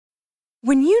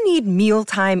When you need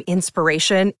mealtime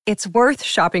inspiration, it's worth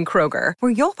shopping Kroger,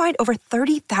 where you'll find over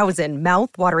 30,000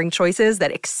 mouth-watering choices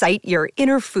that excite your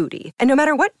inner foodie. And no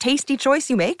matter what tasty choice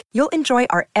you make, you'll enjoy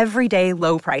our everyday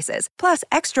low prices, plus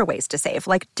extra ways to save,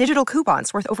 like digital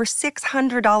coupons worth over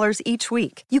 $600 each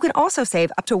week. You can also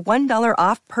save up to $1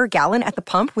 off per gallon at the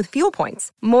pump with fuel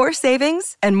points. More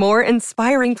savings and more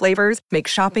inspiring flavors make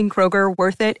shopping Kroger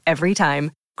worth it every time.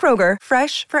 Kroger,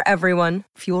 fresh for everyone.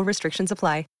 Fuel restrictions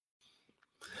apply.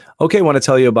 Okay, I want to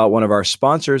tell you about one of our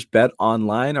sponsors, Bet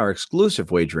Online, our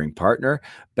exclusive wagering partner.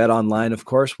 Bet Online, of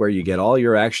course, where you get all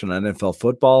your action on NFL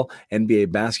football,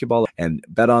 NBA basketball, and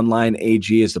Bet Online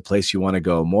AG is the place you want to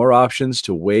go. More options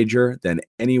to wager than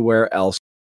anywhere else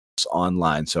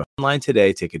online. So online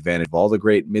today, take advantage of all the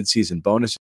great midseason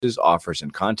bonuses, offers,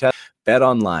 and contests. Bet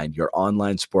Online, your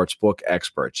online sportsbook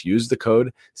experts. Use the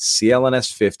code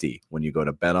CLNS50 when you go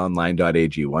to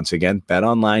betonline.ag. Once again,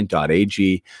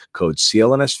 betonline.ag, code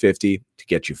CLNS50 to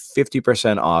get you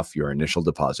 50% off your initial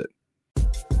deposit.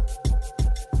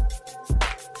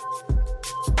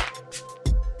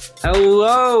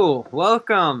 Hello,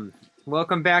 welcome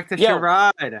back to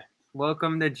Sherrod.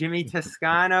 Welcome to Jimmy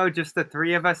Toscano, just the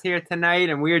three of us here tonight,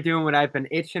 and we are doing what I've been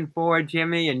itching for,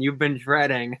 Jimmy, and you've been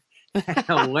dreading.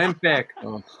 Olympic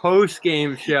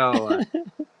post-game show.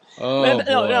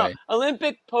 No,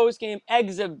 Olympic post-game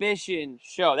exhibition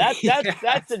show. That's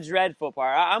the dreadful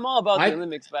part. I'm all about the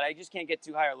Olympics, but I just can't get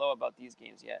too high or low about these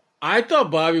games yet. I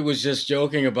thought Bobby was just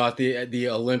joking about the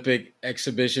Olympic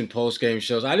exhibition post-game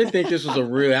shows. I didn't think this was a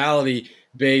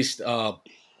reality-based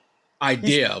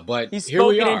idea, but he's here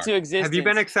we are. into existence. Have you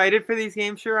been excited for these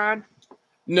games, Sherrod?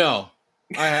 No,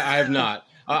 I have not.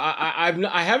 I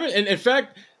haven't. And in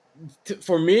fact,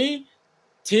 for me,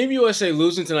 Team USA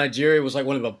losing to Nigeria was like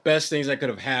one of the best things that could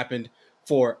have happened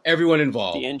for everyone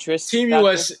involved. The interest Team factor?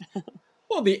 USA.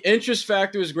 Well, the interest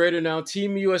factor is greater now.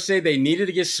 Team USA, they needed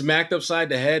to get smacked upside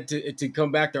the head to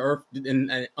come back to earth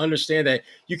and understand that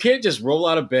you can't just roll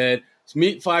out of bed,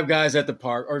 meet 5 guys at the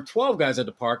park or 12 guys at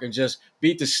the park and just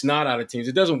beat the snot out of teams.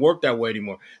 It doesn't work that way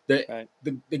anymore. The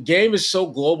game is so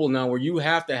global now where you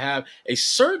have to have a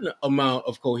certain amount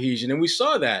of cohesion. And we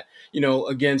saw that,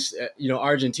 against,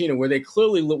 Argentina, where they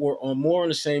clearly were more on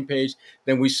the same page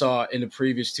than we saw in the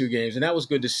previous 2 games. And that was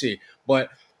good to see. But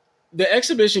the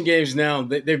exhibition games now,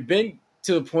 they've been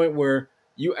to the point where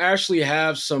you actually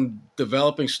have some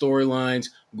developing storylines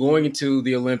going into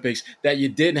the Olympics that you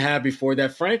didn't have before.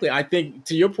 That, frankly, I think,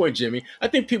 to your point, Jimmy, I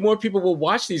think more people will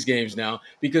watch these games now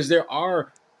because there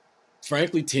are,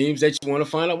 frankly, teams that you want to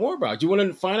find out more about. You want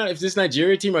to find out if this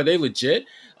Nigeria team, are they legit?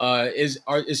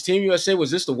 Is Team USA,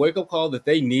 was this the wake-up call that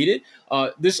they needed?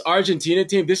 This Argentina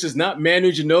team, this is not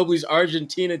Manu Ginobili's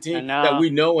Argentina team that we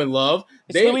know and love.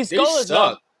 They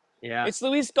suck. Yeah, it's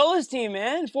Luis Scola's team,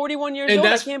 man. 41 years old.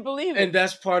 I can't believe it. And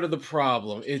that's part of the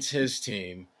problem. It's his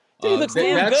team. Dude, he looks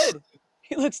damn good.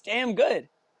 He looks damn good.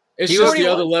 It's just the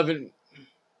other 11.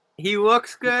 He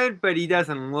looks good, but he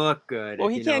doesn't look good. Well,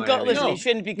 he can't go. Listen, he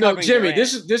shouldn't be covering. No, Jimmy,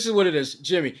 this is what it is.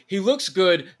 Jimmy, he looks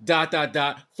good. ...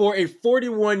 for a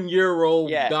 41-year-old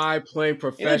guy playing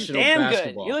professional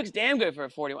basketball. He looks damn good for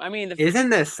a 41. I mean, isn't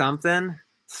this something?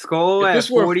 Scola at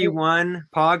 41,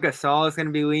 Paul Gasol is going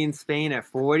to be leading Spain at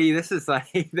 40. This is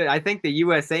like, I think the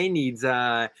USA needs,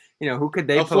 who could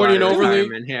they put on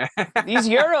retirement here? These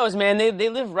Euros, man, they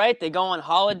live right. They go on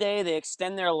holiday. They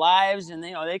extend their lives, and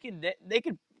they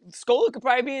could. Scola could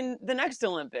probably be in the next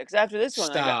Olympics after this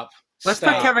one. Let's put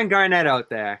Kevin Garnett out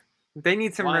there. They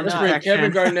need some Let's bring Kevin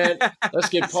Garnett. Let's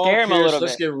get Paul Pierce.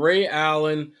 Let's get Ray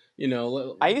Allen.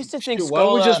 I used to think Scola. Why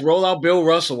don't we just roll out Bill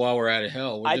Russell while we're at it?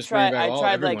 Hell, I tried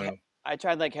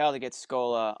like hell to get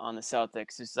Scola on the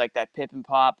Celtics. It's like that pick and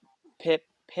pop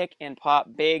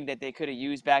big that they could have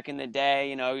used back in the day.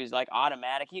 He was like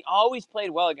automatic. He always played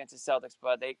well against the Celtics,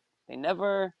 but they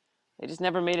just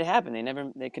never made it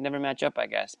happen. They could never match up, I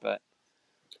guess. But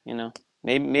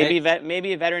maybe a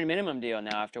veteran minimum deal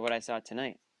now after what I saw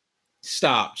tonight.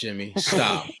 Stop, Jimmy.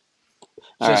 Stop.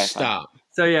 Stop.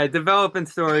 So yeah, developing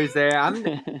stories there.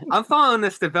 I'm following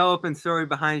this developing story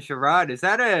behind Sherrod. Is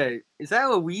that a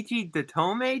Luigi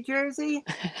Datome jersey?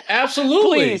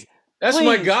 Absolutely. That's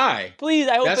my guy. Please,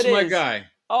 I hope it is. That's my guy.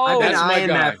 Oh, I've been eyeing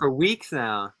that for weeks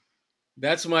now.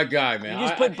 That's my guy, man. You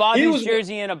just put Bobby's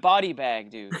jersey in a body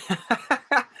bag, dude.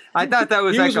 I thought that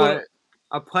was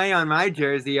a play on my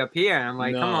jersey up here. I'm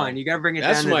like, come on, you got to bring it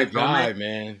down to the That's my guy,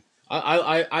 man.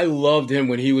 I loved him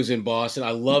when he was in Boston.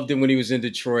 I loved him when he was in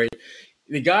Detroit.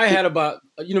 The guy had about,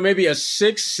 maybe a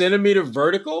 6-centimeter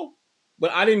vertical,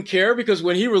 but I didn't care because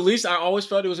when he released, I always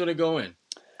felt it was going to go in.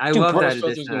 I love that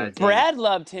addition. Brad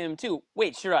loved him too.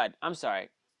 Wait, Sherrod, I'm sorry.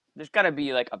 there's got to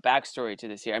be like a backstory to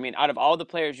this here. I mean, out of all the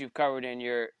players you've covered in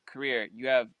your career, you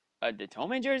have a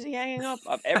Tatum jersey hanging up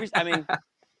of every. I mean,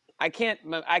 I can't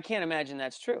imagine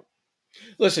that's true.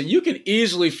 Listen, you can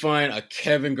easily find a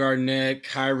Kevin Garnett,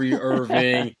 Kyrie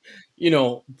Irving,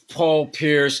 Paul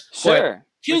Pierce. Sure,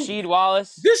 Rasheed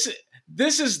Wallace.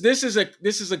 This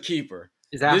is a keeper.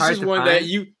 Is that this hard is to one find? that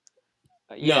you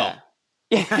Yeah.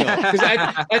 No, because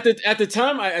at the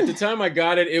time I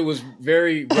got it, it was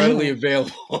very readily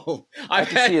available. I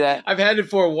can see that. I've had it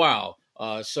for a while.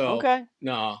 So okay,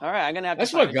 no, all right, I'm gonna have.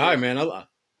 That's to my guy, man.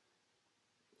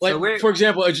 For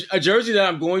example, a jersey that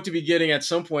I'm going to be getting at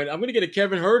some point, I'm going to get a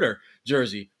Kevin Huerter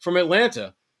jersey from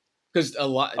Atlanta because a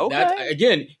lot. Okay. That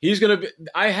again, he's going to be.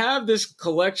 I have this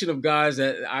collection of guys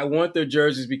that I want their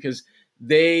jerseys because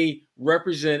they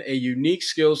represent a unique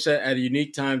skill set at a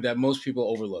unique time that most people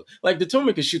overlook. Like the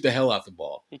Tatum can shoot the hell out the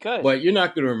ball. He could, but you're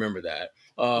not going to remember that.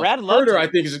 Brad loved Huerter, him. I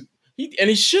think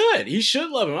he should. He should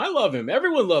love him. I love him.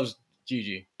 Everyone loves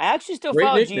Gigi. I actually still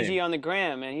follow Gigi on the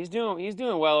gram, and he's doing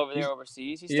well over there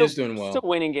overseas. He is doing well. Still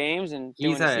winning games and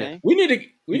doing his thing. We need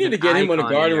to get him on a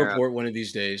Garden Report one of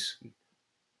these days.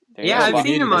 I've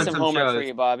seen him on some shows. For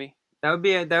you, Bobby. That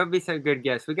would be some good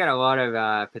guests. We got a lot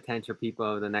of potential people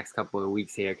over the next couple of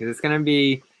weeks here because it's gonna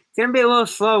be a little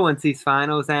slow once these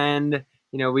finals end.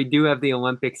 We do have the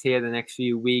Olympics here the next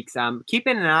few weeks.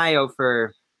 Keeping an eye out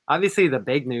for. Obviously, the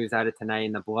big news out of tonight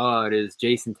in the blowout is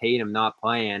Jayson Tatum not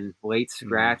playing. Late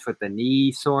scratch with the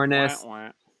knee soreness.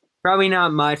 Probably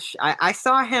not much. I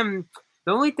saw him.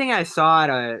 The only thing I saw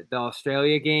at the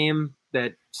Australia game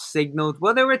that signaled,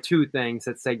 well, there were two things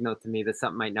that signaled to me that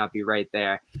something might not be right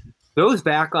there. Those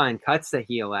backline cuts that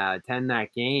he allowed to end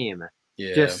that game,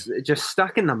 just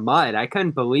stuck in the mud. I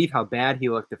couldn't believe how bad he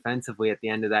looked defensively at the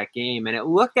end of that game. And it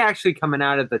looked actually coming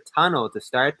out of the tunnel to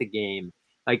start the game.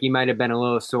 Like he might have been a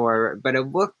little sore, but it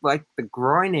looked like the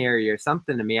groin area or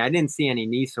something to me. I didn't see any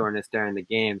knee soreness during the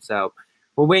game. So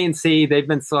we'll wait and see. They've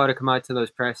been slow to come out to those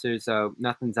pressers, so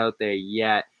nothing's out there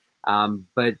yet.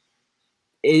 But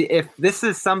if this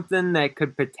is something that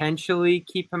could potentially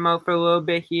keep him out for a little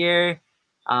bit here,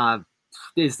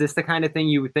 is this the kind of thing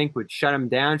you would think would shut him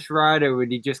down, Sherrod, or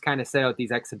would he just kind of set out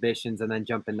these exhibitions and then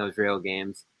jump in those real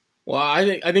games? Well,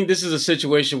 I think this is a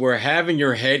situation where having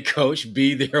your head coach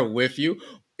be there with you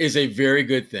is a very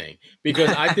good thing. Because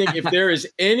I think if there is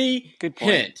any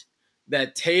hint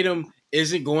that Tatum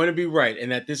isn't going to be right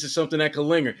and that this is something that could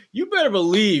linger, you better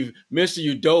believe Mr.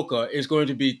 Udoka is going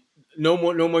to be no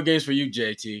more games for you,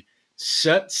 JT.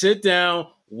 Sit down,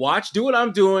 do what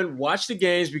I'm doing, watch the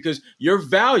games because your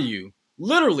value,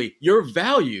 literally your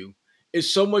value,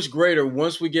 is so much greater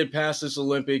once we get past this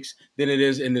Olympics than it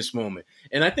is in this moment.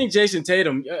 And I think Jayson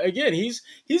Tatum, again, he's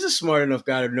a smart enough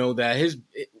guy to know that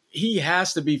he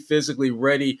has to be physically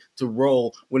ready to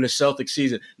roll when the Celtics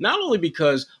season, not only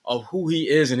because of who he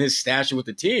is and his stature with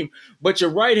the team, but your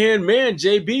right-hand man,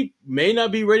 JB, may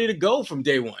not be ready to go from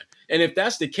day one. And if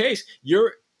that's the case,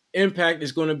 your impact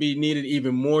is going to be needed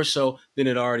even more so than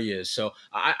it already is. So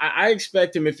I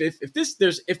expect him, if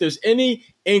there's any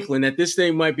inkling that this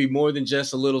thing might be more than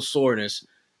just a little soreness,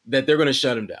 that they're going to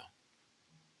shut him down.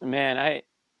 Man,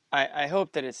 I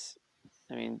hope that it's,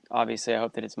 obviously I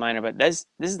hope that it's minor, but this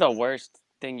is the worst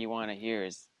thing you want to hear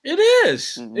is. It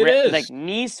is. Like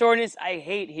knee soreness. I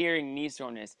hate hearing knee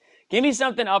soreness. Give me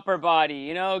something upper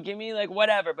body, give me like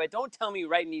whatever, but don't tell me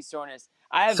right knee soreness.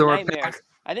 I have nightmares.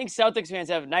 I think Celtics fans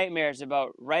have nightmares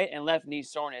about right and left knee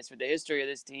soreness with the history of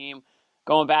this team,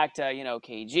 going back to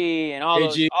KG and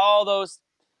all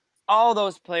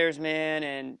those players, man.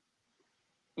 And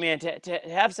man, to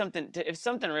have something, if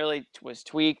something really was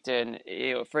tweaked and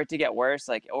for it to get worse,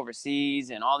 like overseas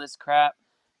and all this crap,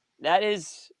 that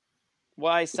is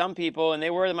why some people, and they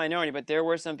were the minority, but there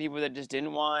were some people that just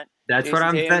didn't want. That's Jayson what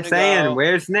I'm Tatum saying.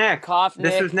 Where's Nick?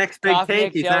 This is Nick's big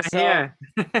take. He's not here.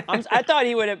 I thought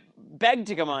he would have begged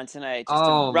to come on tonight just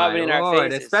to rub it in our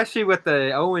faces. Especially with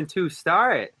the 0-2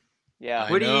 start. Yeah.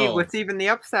 What's even the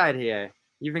upside here?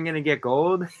 You even gonna get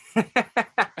gold?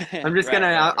 I'm just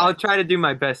I'll try to do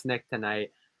my best, Nick,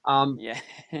 tonight. Yeah.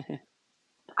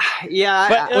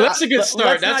 Yeah. Well, that's a good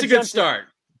start. That's a good start.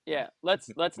 Yeah. Let's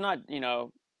not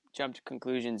jump to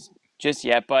conclusions just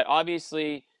yet, but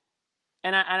obviously,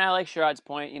 and I like Sherrod's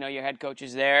point. Your head coach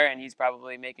is there, and he's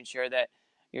probably making sure that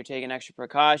you're taking extra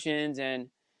precautions, and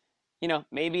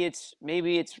maybe it's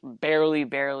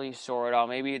barely sore at all.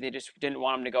 Maybe they just didn't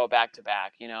want him to go back to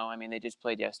back. They just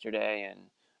played yesterday, and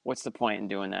what's the point in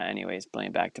doing that anyways?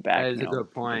 Playing back to back. That is a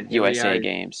good point. USA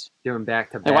games. Doing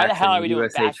back to back. Why the hell are we doing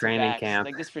USA training camp?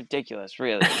 Like this is ridiculous,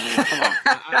 really. Come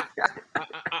on.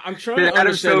 I'm trying to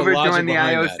understand the logic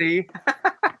behind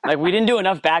that. Like, we didn't do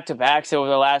enough back-to-backs over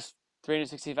the last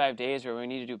 365 days where we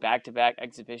need to do back-to-back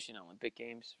exhibition Olympic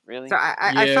games. Really? So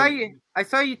I saw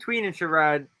you tweeting,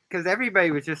 Sherrod, because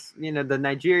everybody was just, the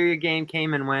Nigeria game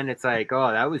came and went. It's like,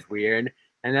 oh, that was weird.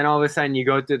 And then all of a sudden you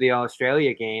go through the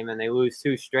Australia game and they lose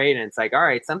 2 straight, and it's like, all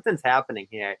right, something's happening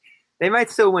here. They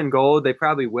might still win gold. They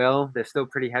probably will. They're still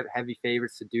pretty heavy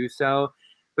favorites to do so.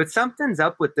 But something's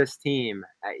up with this team.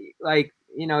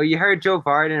 You heard Joe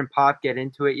Varden and Pop get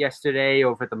into it yesterday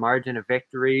over the margin of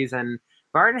victories, and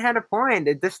Varden had a point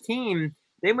that this team,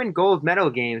 they win gold medal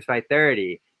games by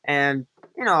 30. And,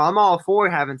 I'm all for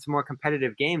having some more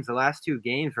competitive games. The last 2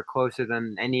 games were closer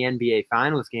than any NBA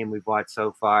Finals game we've watched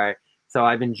so far. So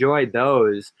I've enjoyed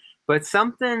those. But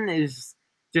something is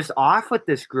just off with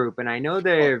this group. And I know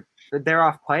they're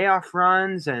off playoff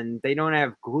runs and they don't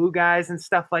have glue guys and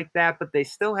stuff like that, but they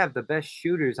still have the best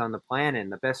shooters on the planet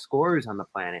and the best scorers on the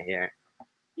planet here.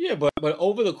 Yeah, but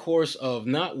over the course of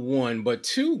not 1, but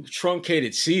 2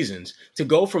 truncated seasons, to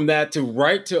go from that to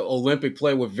right to Olympic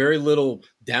play with very little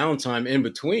downtime in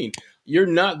between, you're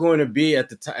not going to be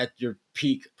at your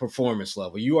peak performance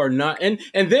level. You are not, and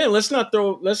then let's not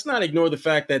ignore the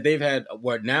fact that they've had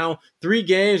 3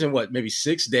 games and maybe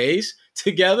 6 days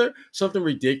together, something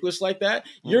ridiculous like that.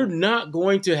 You're not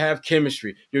going to have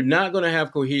chemistry. You're not going to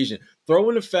have cohesion. Throw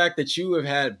in the fact that you have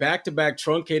had back-to-back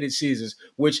truncated seasons,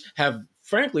 which have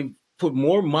frankly put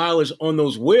more mileage on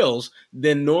those wheels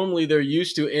than normally they're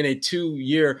used to in a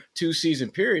 2-year, 2-season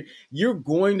period. You're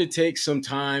going to take some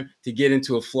time to get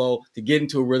into a flow, to get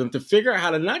into a rhythm, to figure out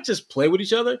how to not just play with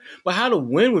each other, but how to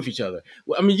win with each other.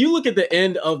 I mean, you look at the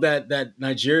end of that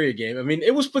Nigeria game. I mean,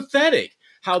 it was pathetic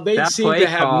how they seemed to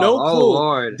have no clue.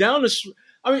 Lord.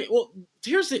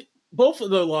 Both of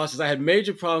the losses, I had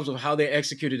major problems with how they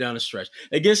executed down the stretch.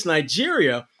 Against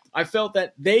Nigeria, I felt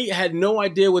that they had no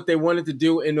idea what they wanted to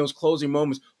do in those closing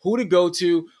moments, who to go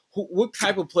to, what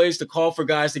type of plays to call for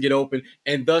guys to get open,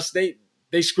 and thus they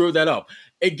screwed that up.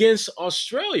 Against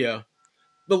Australia,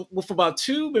 with about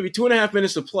 2, maybe 2.5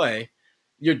 minutes to play,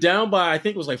 you're down by, I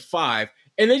think it was like 5,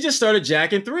 and they just started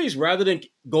jacking threes rather than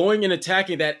going and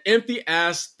attacking that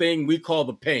empty-ass thing we call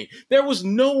the paint. There was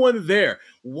no one there.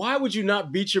 Why would you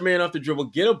not beat your man off the dribble,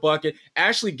 get a bucket,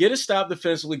 actually get a stop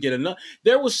defensively, get enough?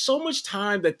 There was so much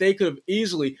time that they could have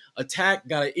easily attacked,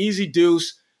 got an easy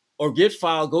deuce, or get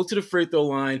fouled, go to the free throw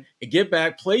line, and get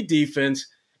back, play defense,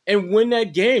 and win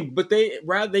that game. But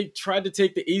they tried to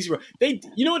take the easy route.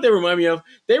 You know what they remind me of?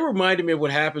 They reminded me of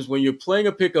what happens when you're playing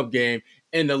a pickup game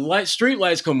and the street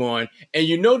lights come on, and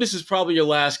you know this is probably your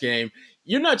last game.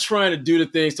 You're not trying to do the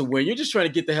things to win. You're just trying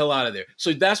to get the hell out of there.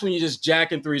 So that's when you're just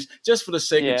jacking threes just for the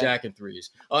sake of jacking threes.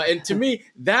 And to me,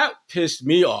 that pissed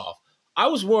me off. I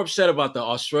was more upset about the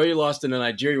Australia loss than the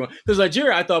Nigeria one, because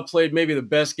Nigeria, I thought, played maybe the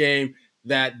best game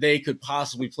that they could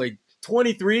possibly play.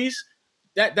 23s,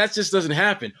 that just doesn't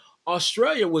happen.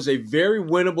 Australia was a very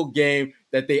winnable game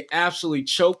that they absolutely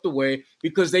choked away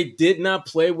because they did not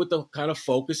play with the kind of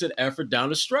focus and effort down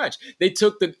the stretch. They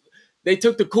took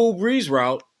the cool breeze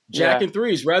route, jacking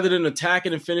threes rather than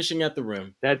attacking and finishing at the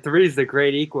rim. That 3 is the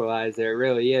great equalizer. It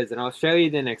really is. And Australia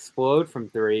didn't explode from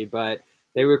 3, but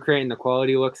they were creating the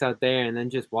quality looks out there and then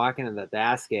just walking to the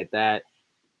basket.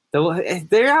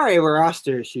 There are a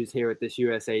roster issues here with this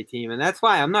USA team, and that's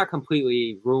why I'm not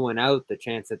completely ruling out the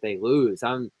chance that they lose.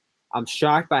 I'm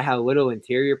shocked by how little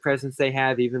interior presence they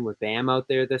have, even with Bam out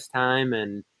there this time.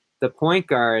 And the point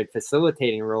guard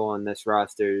facilitating role in this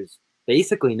roster is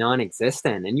basically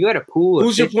non-existent. And you had a pool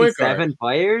of 57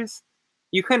 players.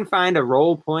 You couldn't find a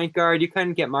role point guard. You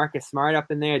couldn't get Marcus Smart up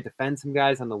in there, defend some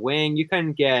guys on the wing. You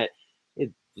couldn't get a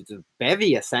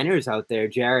bevy of centers out there,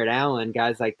 Jared Allen,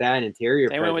 guys like that, interior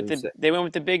presence. They went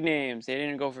with the big names. They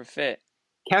didn't go for fit.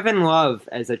 Kevin Love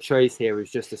as a choice here was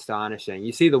just astonishing.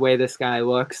 You see the way this guy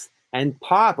looks. And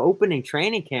Pop opening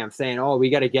training camp saying, oh, we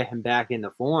got to get him back into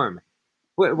form.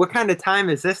 What kind of time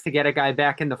is this to get a guy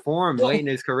back into form late in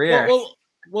his career?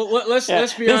 Well, let's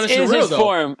be honest and real, though.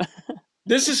 Form.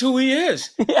 This is who he is.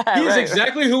 He's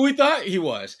exactly who we thought he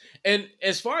was. And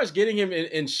as far as getting him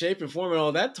in shape and form and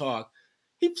all that talk,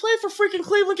 he played for freaking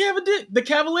the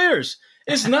Cavaliers.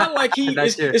 It's not like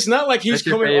it's not like he's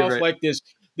coming off like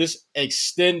this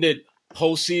extended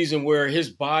postseason where his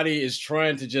body is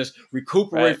trying to just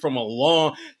recuperate from a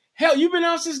long hell. You've been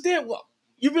out since then. Well,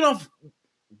 you've been off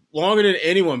longer than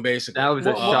anyone, basically. That was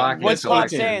a shock. What's Pop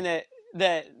saying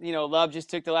that Love just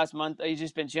took the last month? He's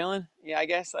just been chilling. Yeah, I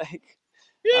guess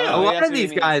a lot of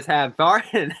these guys have.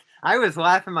 Varden, I was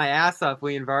laughing my ass off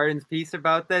reading Varden's piece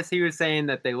about this. He was saying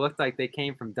that they looked like they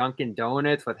came from Dunkin'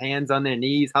 Donuts with hands on their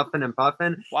knees, huffing and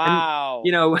puffing. Wow.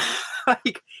 And,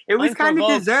 it was kind of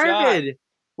deserved.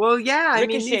 Well, yeah, I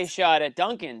mean Ricochet shot at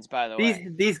Duncan's, by the way.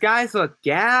 these guys look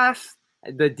gassed.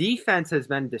 The defense has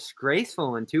been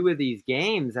disgraceful in 2 of these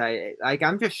games.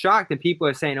 I'm just shocked that people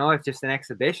are saying, "Oh, it's just an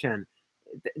exhibition."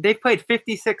 They've played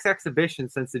 56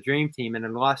 exhibitions since the Dream Team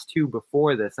and lost 2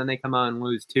 before this. Then they come out and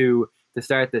lose 2 to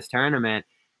start this tournament.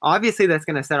 Obviously, that's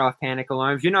going to set off panic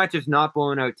alarms. You're not just not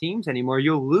blowing out teams anymore.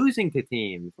 You're losing to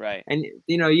teams. Right. And,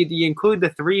 you include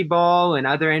the 3-ball and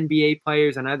other NBA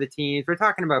players on other teams. We're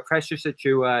talking about Precious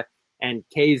Achua and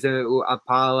Keza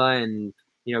Apala and,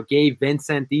 Gabe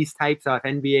Vincent, these types off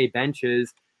NBA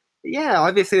benches. Yeah,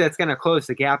 obviously that's going to close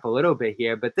the gap a little bit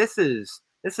here, but this is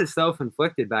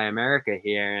self-inflicted by America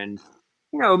here. And,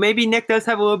 maybe Nick does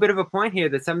have a little bit of a point here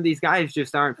that some of these guys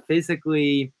just aren't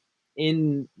physically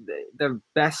in the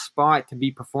best spot to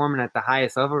be performing at the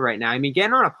highest level right now. I mean,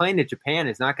 getting on a plane to Japan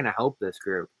is not going to help this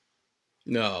group.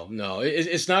 No,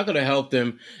 it's not going to help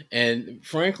them. And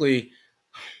frankly,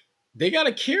 they got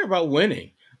to care about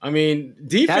winning. I mean,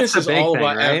 defense is all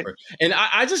about effort. And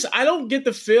I don't get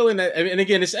the feeling that, and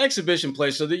again, it's exhibition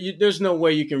play, so there's no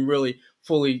way you can really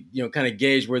fully, kind of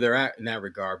gauge where they're at in that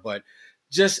regard. But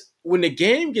just when the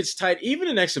game gets tight, even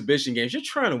in exhibition games, you're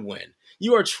trying to win.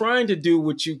 You are trying to do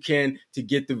what you can to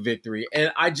get the victory.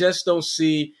 And I just don't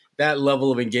see that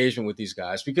level of engagement with these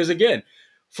guys because, again,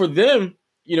 for them,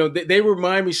 they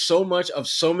remind me so much of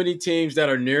so many teams that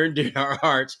are near and dear to our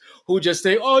hearts who just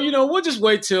say, oh, we'll just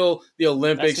wait till the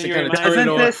Olympics to kind of turn it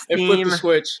on and flip the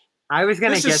switch. I was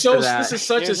going to get to that. This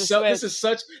is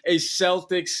such a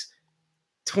Celtics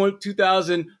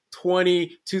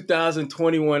 2020,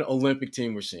 2021 Olympic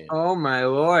team we're seeing. Oh, my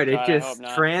Lord. It just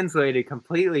translated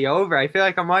completely over. I feel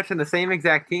like I'm watching the same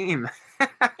exact team.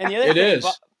 And the other thing,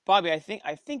 Bobby, I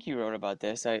think you wrote about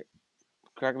this.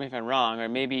 Correct me if I'm wrong, or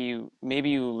maybe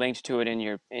you linked to it in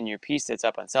your piece that's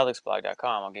up on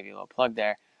CelticsBlog.com. I'll give you a little plug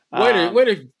there. Way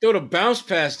to throw the bounce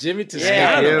pass, Jimmy.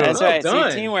 Yeah, that's right.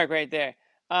 See, teamwork right there.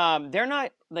 They're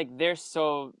not like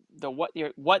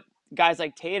what guys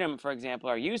like Tatum, for example,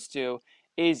 are used to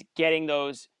is getting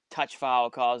those touch foul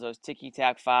calls, those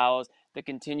ticky-tack fouls, the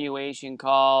continuation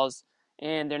calls,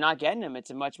 and they're not getting them.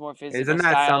 It's a much more physical style of play. Isn't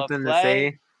that something to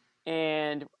say?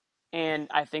 And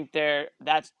I think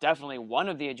that's definitely one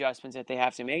of the adjustments that they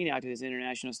have to make now to this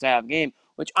international style of game,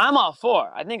 which I'm all for.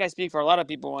 I think I speak for a lot of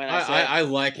people when I say I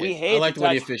like it. I like the way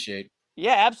they officiate.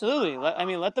 Yeah, absolutely.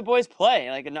 Let the boys play.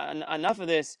 Like enough of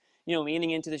this,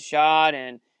 leaning into the shot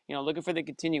and looking for the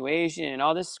continuation and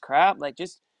all this crap. Like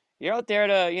just you're out there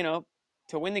to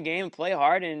win the game, play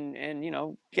hard, and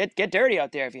get dirty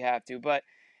out there if you have to. But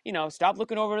stop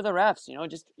looking over to the refs.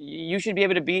 Just you should be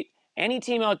able to beat any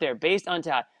team out there based on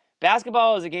talent.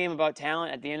 Basketball is a game about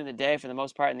talent at the end of the day, for the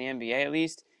most part in the NBA at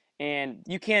least. And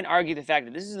you can't argue the fact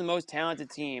that this is the most talented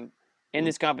team in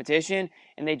this competition,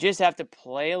 and they just have to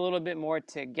play a little bit more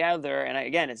together. And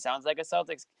again, it sounds like a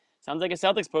Celtics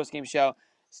postgame show.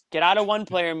 Get out of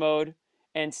one-player mode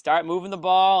and start moving the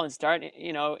ball and start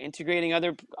integrating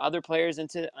other players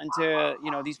into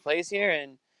these plays here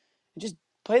and just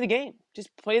play the game. Just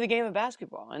play the game of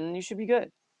basketball, and you should be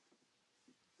good.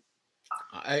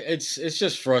 It's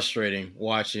just frustrating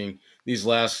watching these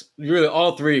really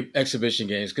all 3 exhibition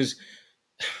games because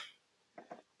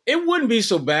it wouldn't be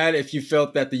so bad if you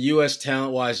felt that the U.S.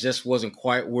 talent-wise just wasn't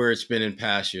quite where it's been in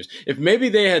past years. If maybe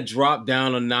they had dropped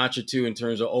down a notch or 2 in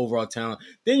terms of overall talent,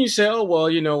 then you say, oh, well,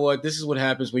 you know what? This is what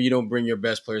happens when you don't bring your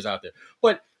best players out there.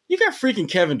 But you got freaking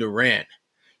Kevin Durant.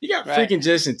 You got freaking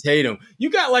Jayson Tatum. You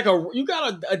got Lillard. You've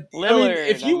got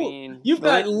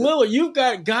Lillard. You've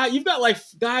got like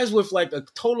guys with like a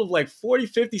total of like 40,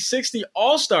 50, 60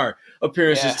 all-star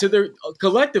appearances to their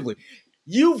collectively.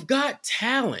 You've got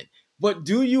talent, but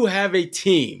do you have a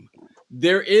team?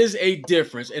 There is a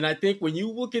difference. And I think when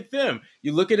you look at them,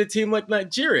 you look at a team like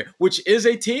Nigeria, which is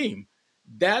a team.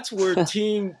 That's where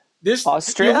Australia,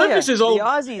 the Olympics is old. The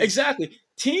Aussies. Exactly.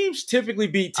 Teams typically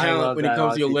beat talent when it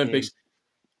comes to the Olympics. Team.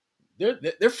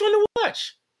 They're fun to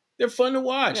watch. They're fun to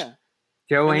watch. Yeah.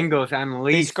 Joe Ingles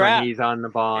unleashed when he's on the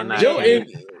ball. And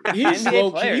he's low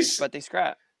players, but they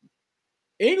scrap.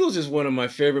 Ingles is one of my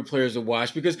favorite players to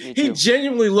watch because he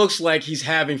genuinely looks like he's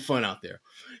having fun out there.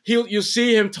 You'll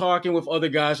see him talking with other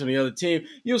guys on the other team.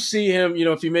 You'll see him,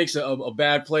 if he makes a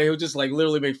bad play, he'll just like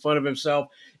literally make fun of himself.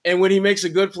 And when he makes a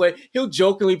good play, he'll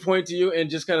jokingly point to you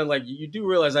and just kind of like, you do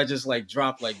realize I just like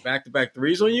dropped like back-to-back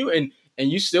threes on you and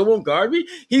you still won't guard me?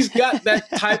 He's got that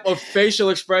type of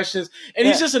facial expressions, and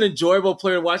he's just an enjoyable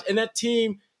player to watch. And that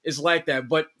team is like that.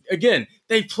 But again,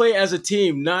 they play as a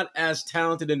team, not as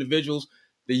talented individuals.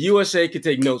 The USA could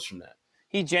take notes from that.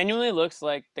 He genuinely looks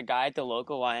like the guy at the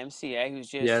local YMCA who's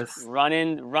just Yes.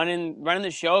 running the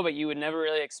show, but you would never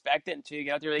really expect it until you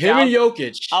get out there. Like, Him and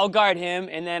Jokic. I'll guard him,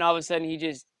 and then all of a sudden he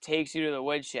just takes you to the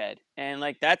woodshed. And,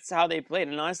 like, that's how they played.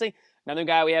 And honestly, another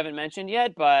guy we haven't mentioned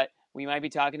yet, but we might be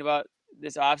talking about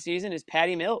this offseason is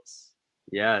Patty Mills.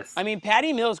 Yes. I mean,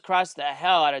 Patty Mills crossed the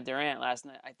hell out of Durant last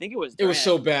night. I think it was Durant. It was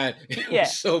so bad. It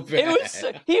was so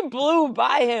bad. He blew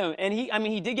by him, and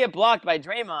he did get blocked by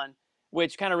Draymond,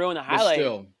 which kind of ruined the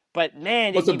highlight. But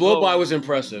man, the blow by was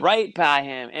impressive. Right by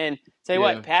him. And tell you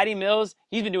what, Patty Mills,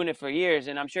 he's been doing it for years,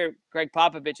 and I'm sure Greg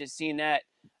Popovich has seen that,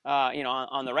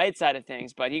 on the right side of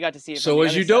things. But he got to see it. So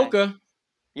is Udoka.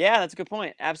 Yeah, that's a good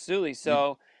point. Absolutely.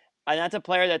 So that's a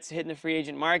player that's hitting the free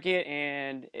agent market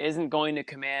and isn't going to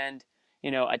command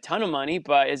a ton of money,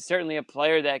 but is certainly a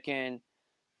player that can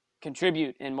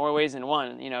contribute in more ways than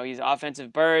one. He's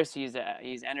offensive burst. He's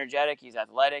energetic. He's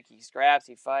athletic. He scraps.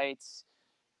 He fights.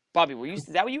 Bobby, is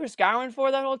that what you were scouring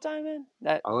for that whole time, man?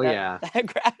 That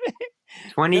graphic.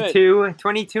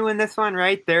 22 in this one,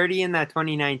 right? 30 in that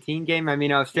 2019 game. I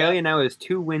mean, Australia now has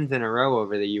 2 wins in a row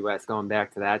over the U.S. going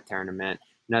back to that tournament,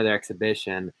 another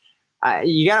exhibition.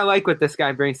 You got to like what this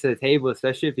guy brings to the table,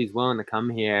 especially if he's willing to come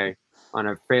here on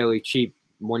a fairly cheap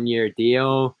 1-year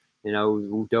deal.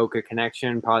 Udoka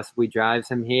connection possibly drives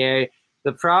him here.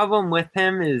 The problem with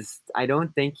him is I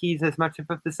don't think he's as much of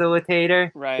a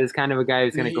facilitator. Right. He's kind of a guy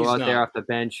who's going to go out there off the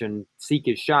bench and seek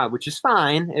his shot, which is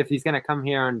fine if he's going to come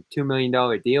here on a $2 million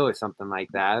deal or something like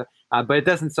that. But it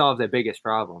doesn't solve their biggest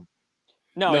problem.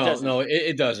 No, it doesn't. No,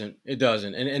 it doesn't. It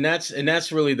doesn't. And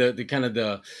that's really the kind of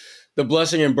the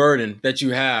blessing and burden that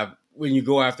you have when you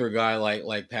go after a guy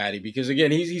like Patty, because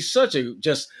again, he's such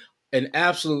an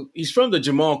absolute. He's from the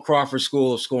Jamal Crawford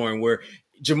school of scoring, where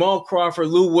Jamal Crawford,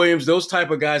 Lou Williams, those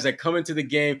type of guys that come into the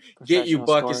game, get you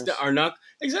buckets, are not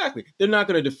exactly. They're not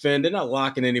going to defend. They're not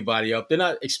locking anybody up. They're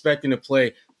not expecting to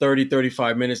play 30,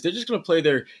 35 minutes. They're just going to play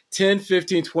their 10,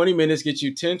 15, 20 minutes, get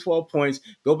you 10, 12 points,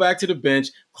 go back to the bench,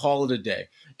 call it a day.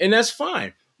 And that's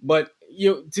fine. But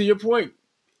to your point,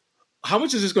 how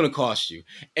much is this going to cost you?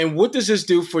 And what does this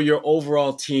do for your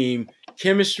overall team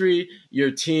chemistry, your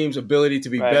team's ability to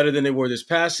be better than they were this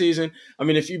past season? I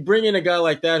mean, if you bring in a guy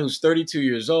like that who's 32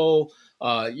 years old,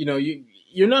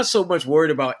 you're not so much worried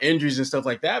about injuries and stuff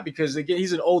like that, because, again,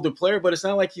 he's an older player, but it's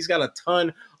not like he's got a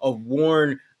ton of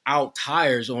worn out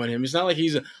tires on him. It's not like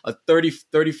he's a 30,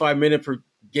 35 minute per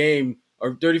game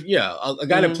or 30. Yeah, a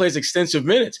guy that plays extensive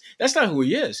minutes. That's not who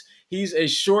he is. He's a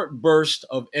short burst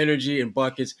of energy and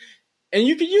buckets. And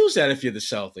you can use that if you're the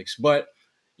Celtics, but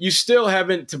you still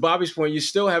haven't, to Bobby's point, you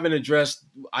still haven't addressed,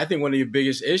 I think one of your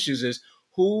biggest issues is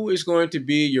who is going to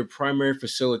be your primary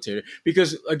facilitator.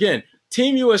 Because, again,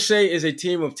 Team USA is a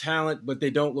team of talent, but they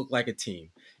don't look like a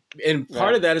team. And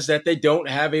part of that is that they don't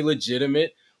have a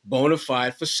legitimate, bona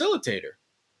fide facilitator.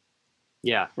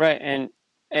 Yeah. Right.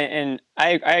 And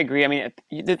I agree. I mean,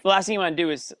 the last thing you want to do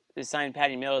is sign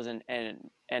Patty Mills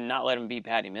and not let him be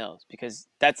Patty Mills, because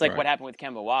that's like what happened with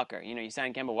Kemba Walker. You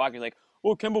sign Kemba Walker, you're like,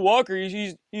 well, Kemba Walker,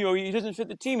 he doesn't fit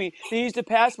the team. He needs to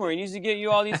pass more. He needs to get you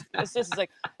all these assists. It's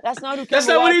like, that's not who Kemba Walker is. That's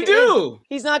not what he do.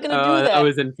 He's not going to do that. That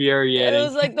was infuriating. It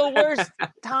was like the worst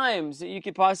times that you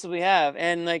could possibly have.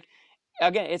 And, like,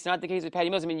 again, it's not the case with Patty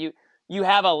Mills. I mean, you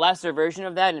have a lesser version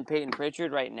of that in Peyton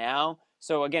Pritchard right now.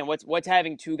 So, again, what's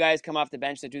having 2 guys come off the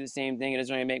bench that do the same thing? It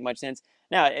doesn't really make much sense.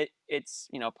 Now, it's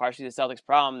partially the Celtics'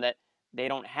 problem that they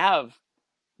don't have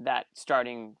that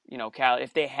starting,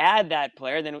 if they had that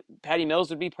player, then Patty Mills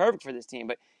would be perfect for this team,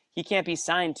 but he can't be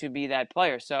signed to be that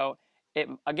player. So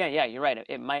you're right.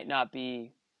 It might not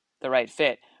be the right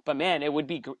fit, but man, it would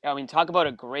be, talk about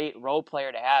a great role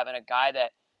player to have, and a guy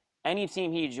that any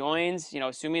team he joins,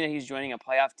 assuming that he's joining a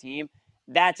playoff team,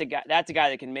 that's a guy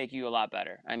that can make you a lot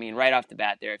better. I mean, right off the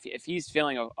bat there, if he's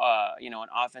filling an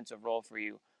offensive role for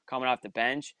you coming off the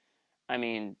bench, I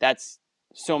mean, that's,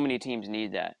 so many teams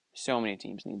need that.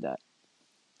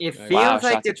 It feels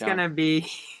like it's going to be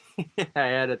 – I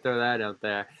had to throw that out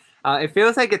there. It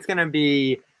feels like it's going to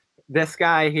be this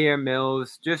guy here,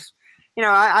 Mills. Just,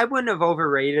 I wouldn't have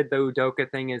overrated the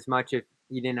Udoka thing as much if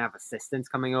he didn't have assistants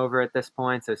coming over at this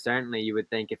point. So certainly you would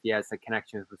think if he has the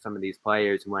connections with some of these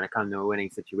players who want to come to a winning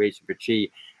situation for Chi.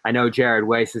 I know Jared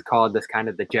Weiss has called this kind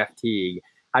of the Jeff Teague.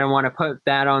 I don't want to put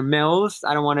that on Mills.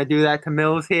 I don't want to do that to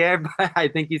Mills here, but I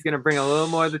think he's going to bring a little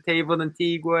more to the table than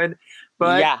Teague would.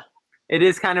 But it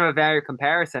is kind of a value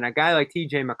comparison. A guy like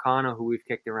T.J. McConnell, who we've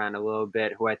kicked around a little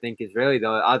bit, who I think is really the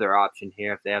other option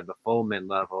here if they have the full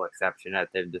mid-level exception at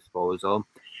their disposal,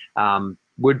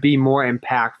 would be more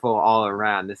impactful all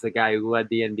around. This is a guy who led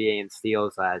the NBA in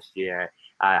steals last year,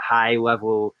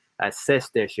 high-level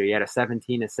assist issue. He had a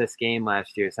 17 assist game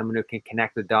last year. Someone who can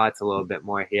connect the dots a little bit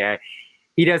more here.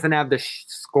 He doesn't have the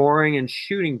scoring and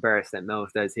shooting burst that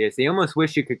Mills does here. So you almost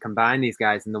wish you could combine these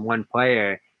guys into one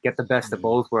player, get the best of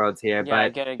both worlds here. Yeah,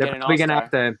 but they're probably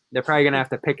gonna have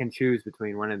to pick and choose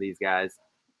between one of these guys.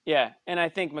 Yeah, and I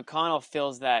think McConnell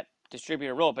fills that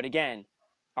distributor role. But again,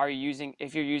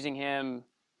 if you're using him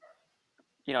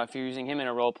in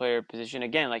a role player position,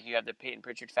 again, like you have the Peyton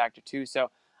Pritchard factor too. So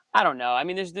I don't know. I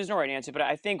mean, there's no right answer, but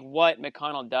I think what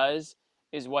McConnell does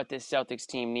is what this Celtics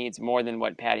team needs more than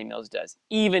what Patty Mills does.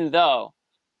 Even though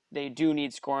they do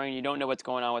need scoring, you don't know what's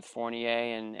going on with Fournier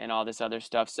and all this other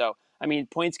stuff. So I mean,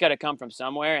 points got to come from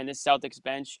somewhere, and this Celtics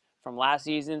bench from last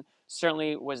season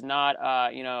certainly was not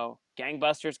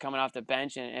gangbusters coming off the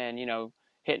bench and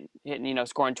hitting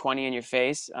scoring 20 in your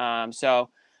face. So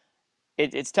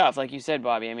it's tough, like you said,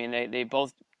 Bobby. I mean, they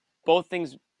both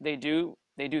things they do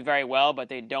very well, but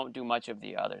they don't do much of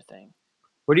the other thing.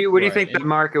 What do you think the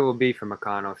market will be for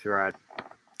McConnell, Sherrod?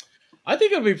 I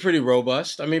think it'll be pretty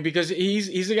robust. I mean, because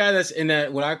he's a guy that's in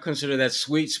that what I consider that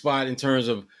sweet spot in terms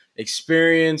of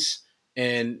experience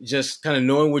and just kind of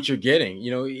knowing what you're getting.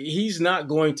 He's not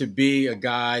going to be a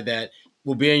guy that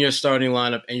will be in your starting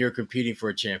lineup and you're competing for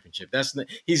a championship.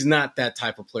 He's not that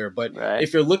type of player. But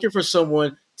if you're looking for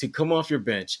someone to come off your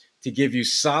bench to give you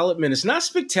solid minutes, not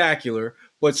spectacular,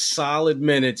 but solid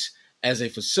minutes as a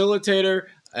facilitator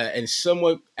and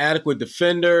somewhat adequate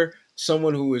defender,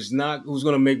 someone who's going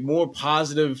to make more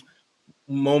positive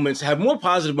moments, have more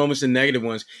positive moments than negative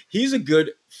ones, he's a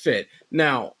good fit.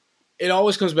 Now, it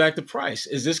always comes back to price.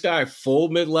 Is this guy a full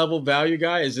mid-level value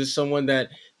guy? Is this someone that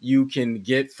you can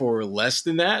get for less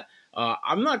than that?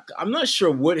 I'm not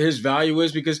sure what his value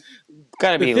is because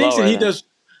the things that he does.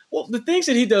 Well, the things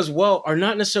that he does well are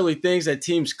not necessarily things that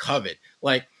teams covet,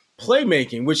 like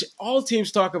playmaking, which all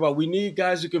teams talk about. We need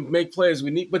guys who can make plays.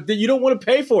 But then you don't want to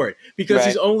pay for it because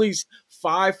he's only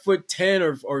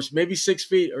 5'10" or maybe 6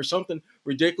 feet or something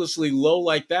ridiculously low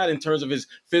like that in terms of his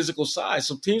physical size.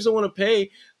 So teams don't want to pay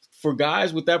for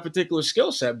guys with that particular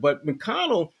skill set. But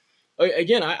McConnell,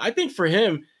 again, I think for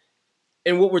him,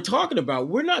 and what we're talking about,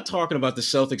 we're not talking about the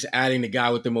Celtics adding the guy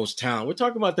with the most talent. We're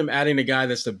talking about them adding the guy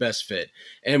that's the best fit.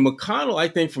 And McConnell, I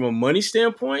think from a money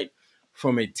standpoint,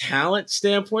 from a talent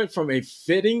standpoint, from a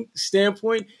fitting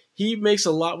standpoint, he makes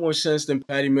a lot more sense than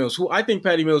Patty Mills, who I think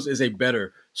Patty Mills is a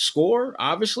better scorer,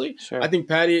 obviously. Sure. I think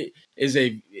Patty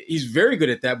he's very good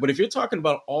at that. But if you're talking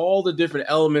about all the different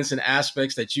elements and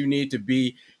aspects that you need to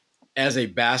be as a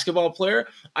basketball player,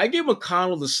 I give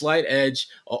McConnell the slight edge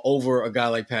over a guy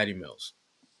like Patty Mills.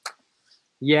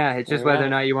 Yeah, it's just whether or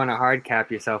not you want to hard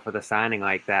cap yourself with a signing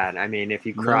like that. I mean, if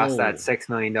you cross that $6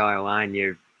 million line,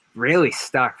 you're really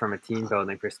stuck from a team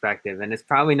building perspective. And it's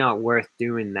probably not worth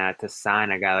doing that to sign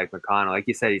a guy like McConnell. Like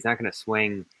you said, he's not going to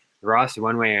swing the roster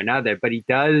one way or another, but he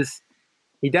does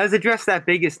address that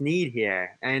biggest need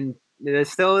here. And there's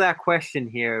still that question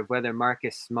here of whether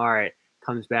Marcus Smart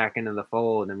comes back into the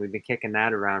fold, and we've been kicking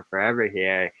that around forever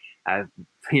here.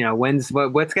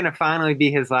 What's going to finally be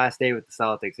his last day with the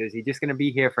Celtics? Is he just going to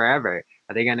be here forever?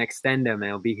 Are they going to extend him and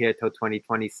he'll be here till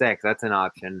 2026? That's an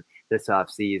option this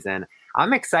offseason.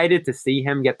 I'm excited to see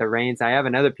him get the reins. I have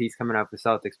another piece coming up with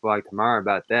Celtics blog tomorrow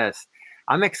about this.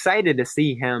 I'm excited to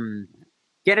see him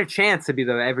get a chance to be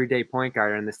the everyday point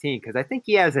guard on this team because I think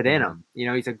he has it in him.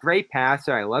 He's a great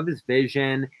passer. I love his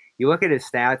vision. You look at his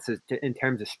stats in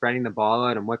terms of spreading the ball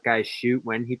out and what guys shoot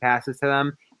when he passes to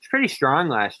them. It's pretty strong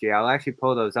last year. I'll actually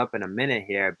pull those up in a minute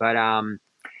here. But I'm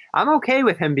okay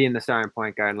with him being the starting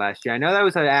point guard last year. I know that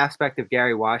was an aspect of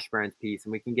Gary Washburn's piece,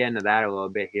 and we can get into that a little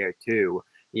bit here too.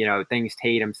 Things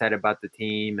Tatum said about the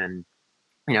team and,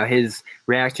 his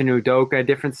reaction to Udoka,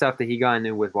 different stuff that he got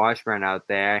into with Washburn out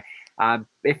there.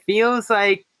 It feels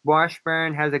like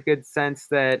Washburn has a good sense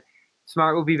that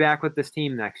Smart will be back with this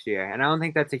team next year. And I don't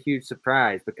think that's a huge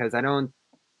surprise because I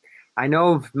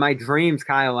know of my dreams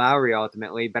Kyle Lowry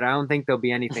ultimately, but I don't think there'll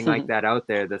be anything like that out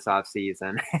there this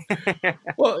offseason.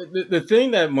 Well, the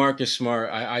thing that Marcus Smart,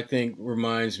 I think,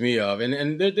 reminds me of,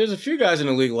 and there's a few guys in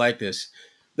the league like this,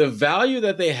 the value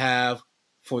that they have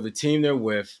for the team they're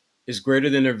with is greater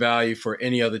than their value for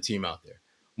any other team out there.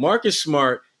 Marcus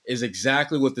Smart is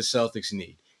exactly what the Celtics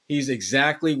need. He's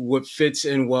exactly what fits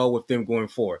in well with them going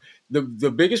forward.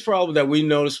 The biggest problem that we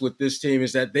notice with this team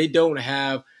is that they don't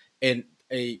have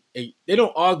they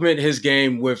don't augment his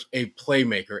game with a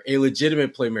playmaker, a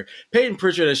legitimate playmaker. Peyton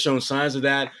Pritchard has shown signs of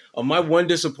that. My one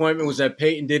disappointment was that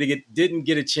Peyton didn't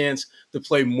get a chance to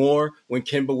play more when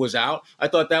Kemba was out. I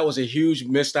thought that was a huge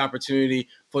missed opportunity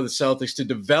for the Celtics to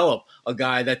develop a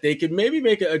guy that they could maybe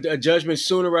make a judgment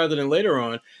sooner rather than later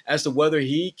on as to whether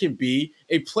he can be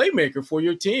a playmaker for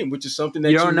your team, which is something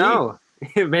that you don't need. know.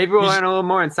 Maybe we'll learn a little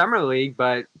more in summer league,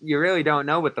 but you really don't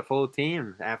know with the full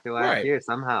team after last year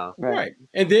somehow. Right.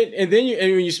 And then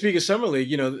when you speak of summer league,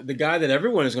 the guy that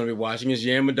everyone is going to be watching is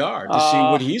Yam Madar to see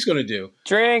what he's going to do.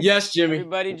 Drink. Yes, Jimmy.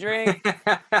 Everybody drink.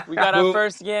 We got our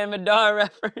first Yam Madar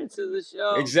reference of the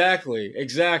show.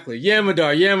 Exactly. Yam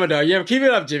Madar. Keep it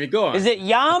up, Jimmy. Go on. Is it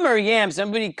Yam or Yam?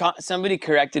 Somebody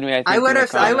corrected me. I let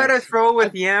us roll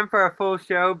with Yam for a full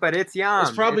show, but it's Yam.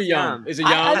 It's probably Yam. Is it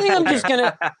Yam? I think I'm just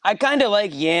gonna. I kind of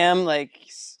like Yam. Like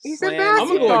he's a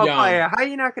basketball player. How are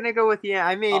you not gonna go with Yam?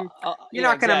 I mean, you're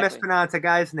not gonna mispronounce a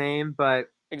guy's name, but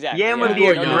Yam would be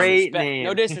a great name.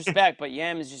 No disrespect, but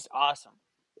Yam is just awesome.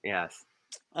 Yes.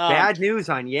 Bad news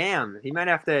on Yam. They might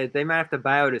have to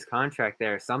buy out his contract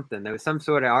there or something. There was some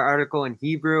sort of article in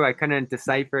Hebrew. I couldn't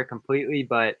decipher it completely,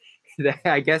 but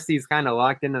I guess he's kind of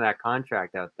locked into that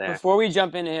contract out there. Before we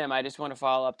jump into him, I just want to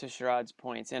follow up to Sherrod's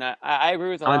points, and I agree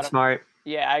with a lot. Smart.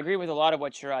 I agree with a lot of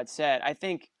what Sherrod said. I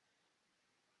think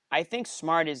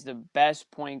Smart is the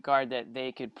best point guard that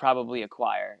they could probably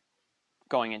acquire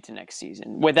going into next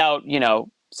season without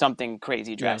something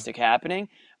crazy drastic happening.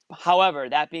 However,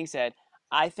 that being said,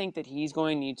 I think that he's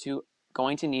going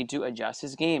to need to adjust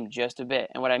his game just a bit.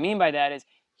 And what I mean by that is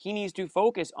he needs to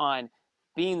focus on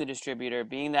being the distributor,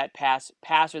 being that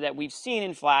passer that we've seen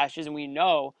in flashes, and we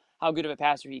know how good of a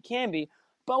passer he can be.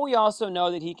 But we also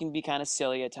know that he can be kind of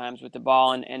silly at times with the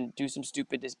ball and do some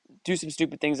stupid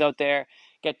things out there,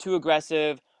 get too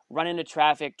aggressive, run into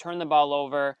traffic, turn the ball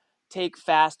over, take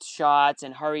fast shots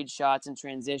and hurried shots in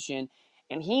transition.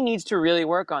 And he needs to really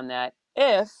work on that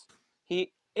if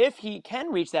he can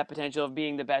reach that potential of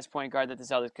being the best point guard that the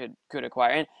Celtics could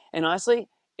acquire. And honestly,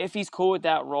 if he's cool with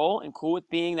that role and cool with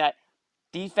being that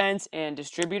defense and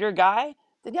distributor guy,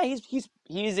 then he's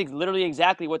literally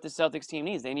exactly what the Celtics team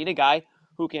needs. They need a guy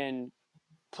who can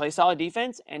play solid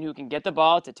defense and who can get the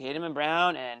ball to Tatum and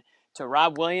Brown and to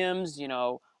Rob Williams.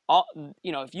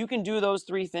 If you can do those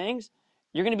three things,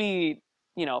 you're going to be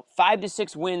 5 to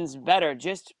 6 wins better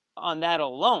just on that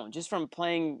alone, just from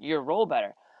playing your role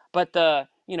better. But the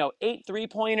 8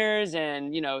 3-pointers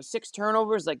and 6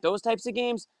 turnovers, like those types of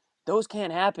games, those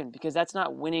can't happen because that's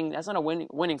not winning. That's not a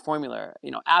winning formula.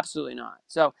 Absolutely not.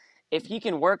 So if he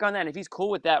can work on that, and if he's cool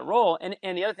with that role,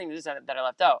 and the other thing is that I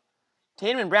left out,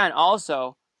 Tatum and Brown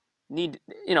also need,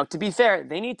 to be fair,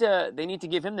 they need to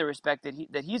give him the respect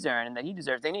that he's earned and that he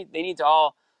deserves. They need to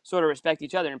all sort of respect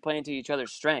each other and play into each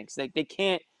other's strengths. They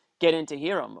can't get into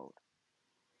hero mode.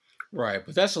 Right,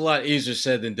 but that's a lot easier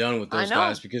said than done with those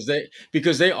guys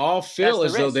because they all feel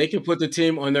as though they can put the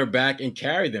team on their back and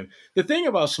carry them. The thing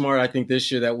about Smart, I think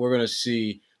this year that we're going to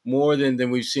see more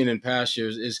than we've seen in past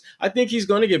years is I think he's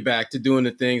going to get back to doing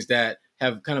the things that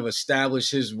have kind of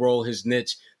established his role, his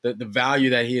niche, the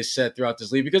value that he has set throughout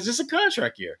this league because it's a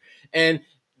contract year. And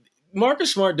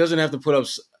Marcus Smart doesn't have to put up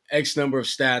X number of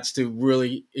stats to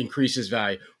really increase his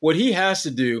value. What he has to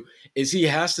do is he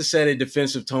has to set a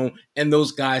defensive tone, and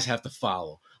those guys have to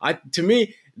follow. To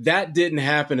me, that didn't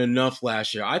happen enough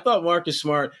last year. I thought Marcus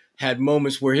Smart had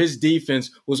moments where his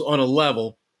defense was on a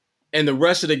level, and the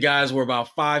rest of the guys were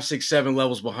about 5, 6, 7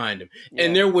 levels behind him. Yeah.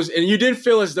 And you didn't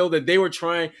feel as though that they were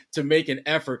trying to make an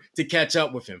effort to catch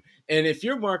up with him. And if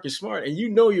you're Marcus Smart and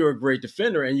you're a great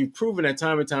defender and you've proven that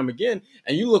time and time again,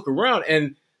 and you look around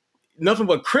and nothing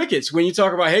but crickets when you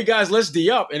talk about, hey guys, let's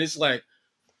D up, and it's like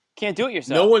can't do it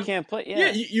yourself. No one can't play.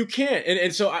 Yeah, you can't.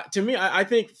 And so to me, I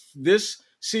think this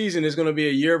season is going to be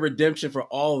a year of redemption for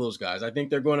all of those guys. I think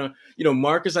they're going to,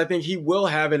 Marcus, I think he will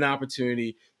have an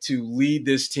opportunity to lead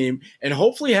this team and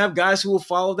hopefully have guys who will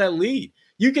follow that lead.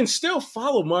 You can still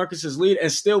follow Marcus's lead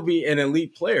and still be an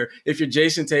elite player if you're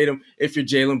Jayson Tatum, if you're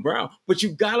Jaylen Brown, but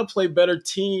you've got to play better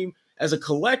team as a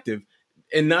collective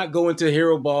and not go into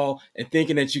hero ball and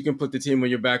thinking that you can put the team on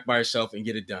your back by yourself and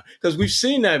get it done. Because we've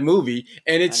seen that movie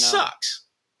and it sucks.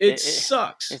 It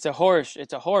sucks. It's a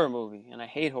horror movie, and I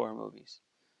hate horror movies.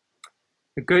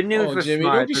 The good news for Jimmy,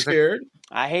 Smart, don't be scared.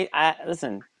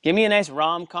 Listen. Give me a nice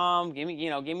rom-com. Give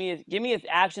me an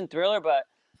action thriller, but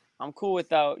I'm cool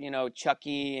without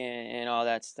Chucky and all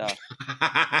that stuff.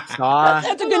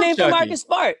 That's a good name for Marcus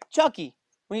Smart, Chucky.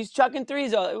 When he's chucking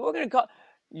threes, we're gonna call.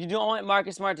 You don't want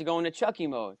Marcus Smart to go into Chucky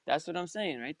mode. That's what I'm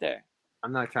saying right there.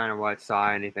 I'm not trying to watch Saw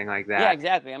or anything like that. Yeah,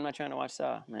 exactly. I'm not trying to watch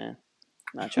Saw, man.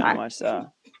 Not trying to watch Saw.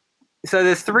 So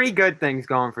there's three good things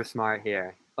going for Smart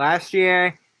here. Last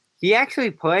year, he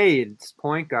actually played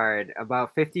point guard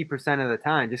about 50% of the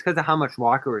time just because of how much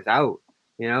Walker was out.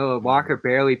 Walker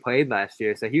barely played last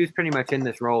year, so he was pretty much in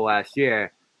this role last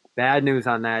year. Bad news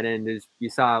on that end is you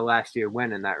saw last year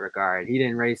win in that regard. He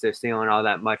didn't raise their ceiling all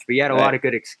that much, but he had a lot of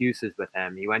good excuses with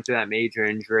him. He went through that major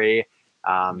injury.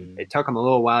 It took him a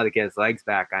little while to get his legs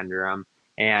back under him.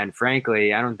 And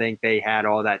frankly, I don't think they had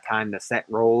all that time to set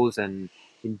roles and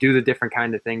do the different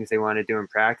kind of things they want to do in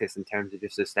practice in terms of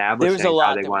just establishing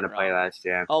how they want to play last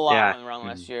year. A lot went wrong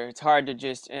last year. It's hard to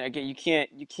just, again,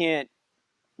 you can't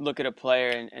look at a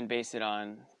player and base it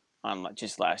on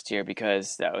just last year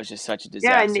because that was just such a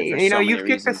disaster. Yeah, and you've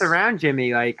kicked this around,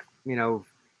 Jimmy.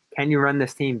 Can you run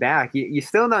this team back? You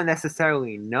still don't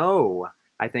necessarily know.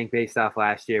 I think based off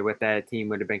last year, what that team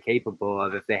would have been capable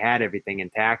of if they had everything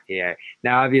intact here.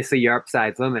 Now, obviously, your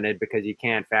upside's limited because you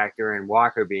can't factor in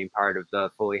Walker being part of the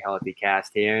fully healthy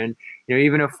cast here. And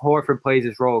even if Horford plays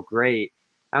his role great,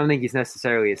 I don't think he's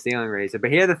necessarily a ceiling raiser. But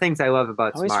here are the things I love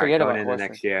about Smart going into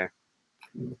next year.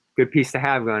 Good piece to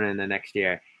have going into next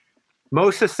year.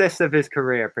 Most assists of his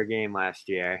career per game last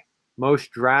year.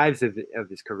 Most drives of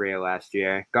his career last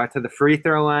year. Got to the free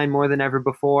throw line more than ever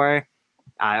before.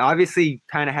 Obviously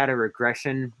kind of had a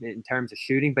regression in terms of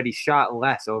shooting, but he shot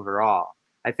less overall.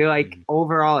 I feel like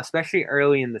overall, especially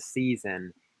early in the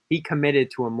season, he committed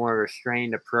to a more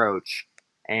restrained approach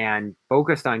and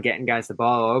focused on getting guys the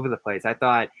ball all over the place. I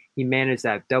thought he managed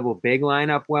that double big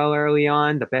lineup well early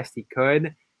on, the best he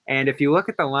could. And if you look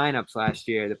at the lineups last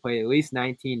year, they played at least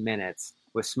 19 minutes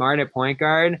with Smart at point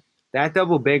guard. That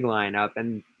double big lineup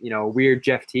and, a weird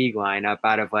Jeff Teague lineup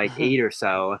out of 8 or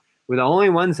so were the only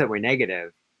ones that were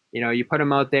negative. You put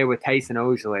them out there with Tyson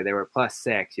Ojale, they were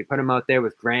 +6. You put them out there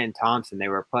with Grant Thompson, they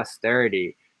were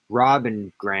 +30.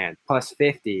 Robin Grant,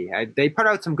 +50. They put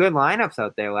out some good lineups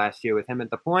out there last year with him at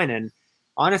the point. And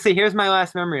honestly, here's my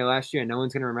last memory last year. No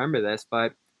one's going to remember this,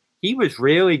 but he was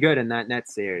really good in that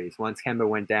Nets series once Kemba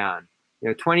went down.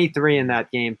 23 in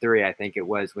that game 3, I think it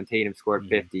was, when Tatum scored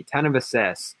 50, 10 of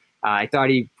assists. I thought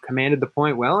he commanded the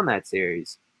point well in that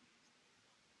series.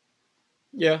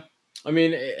 Yeah. I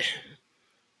mean,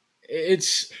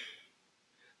 it's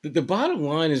the bottom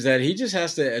line is that he just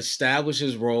has to establish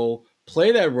his role,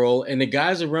 play that role, and the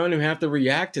guys around him have to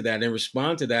react to that and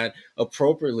respond to that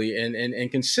appropriately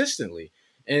and consistently.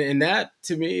 And that,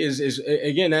 to me, is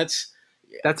again, that's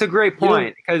a great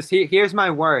point because here's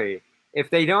my worry. If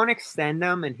they don't extend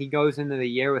him and he goes into the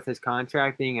year with his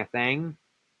contract being a thing,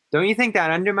 don't you think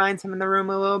that undermines him in the room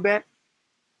a little bit?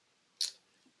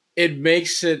 It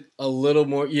makes it a little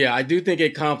more. Yeah, I do think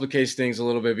it complicates things a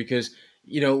little bit because,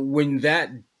 when that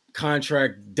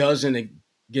contract doesn't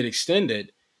get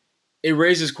extended, it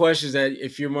raises questions that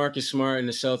if you're Marcus Smart and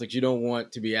the Celtics, you don't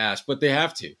want to be asked, but they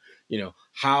have to.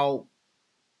 How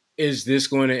is this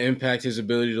going to impact his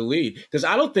ability to lead? Because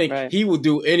I don't think he will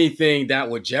do anything that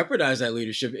would jeopardize that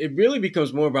leadership. It really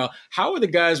becomes more about how are the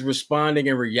guys responding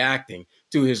and reacting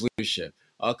to his leadership.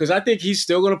 Because I think he's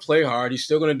still going to play hard. He's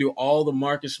still going to do all the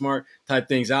Marcus Smart type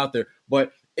things out there.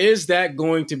 But is that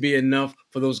going to be enough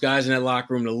for those guys in that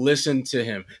locker room to listen to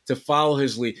him, to follow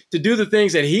his lead, to do the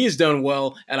things that he has done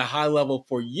well at a high level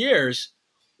for years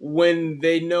when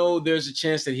they know there's a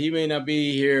chance that he may not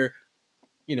be here,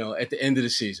 at the end of the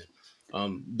season?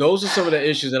 Those are some of the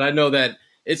issues that I know that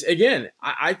it's, again,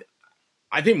 I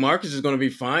think Marcus is going to be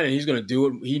fine and he's going to do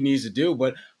what he needs to do,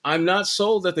 but I'm not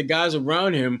sold that the guys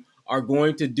around him are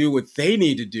going to do what they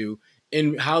need to do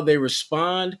in how they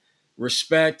respond,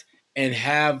 respect, and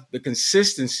have the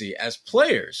consistency as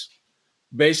players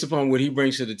based upon what he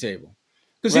brings to the table.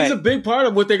 Because he's a big part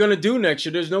of what they're going to do next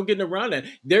year. There's no getting around that.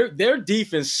 Their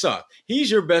defense sucked. He's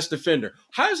your best defender.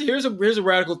 Here's a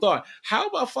radical thought. How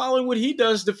about following what he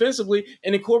does defensively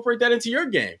and incorporate that into your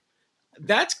game?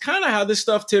 That's kind of how this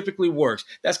stuff typically works.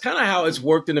 That's kind of how it's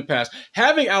worked in the past.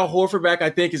 Having Al Horford back, I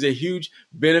think, is a huge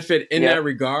benefit in that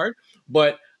regard.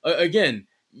 But again,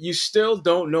 you still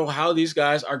don't know how these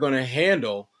guys are going to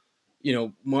handle,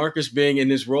 Marcus being in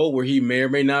this role where he may or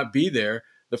may not be there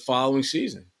the following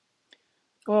season.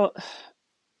 Well,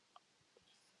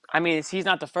 I mean, he's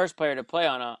not the first player to play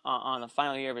on the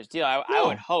final year of his deal. I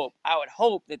would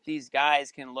hope that these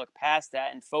guys can look past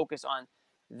that and focus on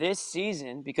this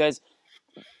season, because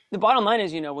the bottom line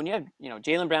is, when you have,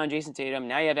 Jaylen Brown, Jayson Tatum,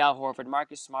 now you have Al Horford,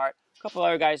 Marcus Smart, a couple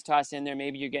other guys tossed in there.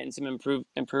 Maybe you're getting some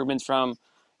improvements from,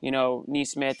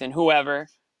 Nesmith and whoever.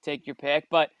 Take your pick,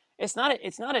 but it's not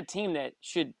a team that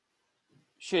should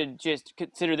just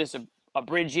consider this a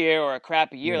bridge year or a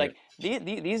crappy year. Like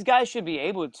these guys should be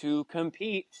able to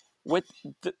compete with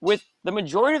the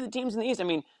majority of the teams in the East. I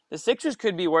mean, the Sixers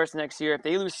could be worse next year if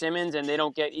they lose Simmons and they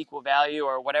don't get equal value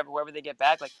or whoever they get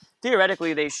back. Like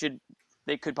theoretically,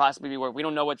 they could possibly be worse. We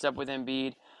don't know what's up with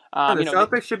Embiid. The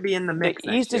Celtics should be in the mix.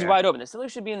 The East is wide open. The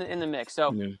Celtics should be in the mix.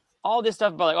 So all this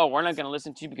stuff about like, oh, we're not going to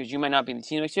listen to you because you might not be in the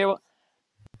team next year. Well,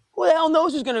 who the hell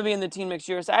knows who's going to be in the team next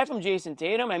year? Aside from Jayson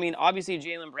Tatum, I mean, obviously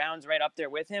Jaylen Brown's right up there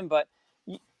with him, but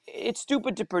it's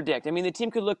stupid to predict. I mean, the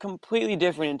team could look completely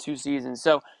different in 2 seasons.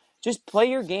 So just play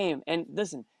your game. And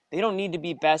listen, they don't need to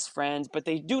be best friends, but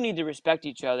they do need to respect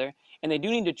each other, and they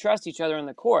do need to trust each other on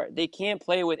the court. They can't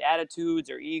play with attitudes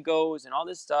or egos and all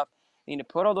this stuff. They need to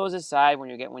put all those aside when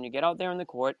you get out there on the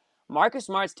court. Marcus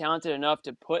Smart's talented enough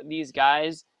to put these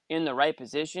guys in the right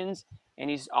positions, and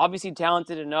he's obviously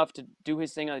talented enough to do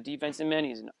his thing on the defensive end.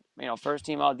 He's first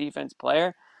team all defense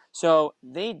player. So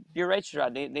you're right,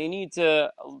 Sherrod. They need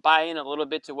to buy in a little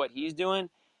bit to what he's doing.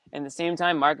 And at the same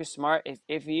time, Marcus Smart,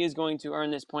 if he is going to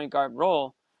earn this point guard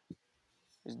role,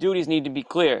 his duties need to be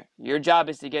clear. Your job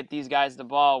is to get these guys the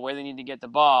ball where they need to get the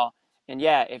ball. And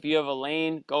yeah, if you have a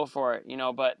lane, go for it.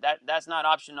 But that's not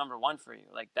option number 1 for you.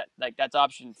 That's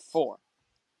option 4.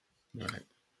 Right.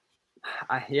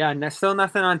 And still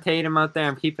nothing on Tatum out there.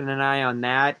 I'm keeping an eye on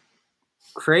that.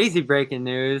 Crazy breaking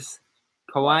news.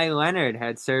 Kawhi Leonard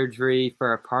had surgery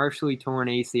for a partially torn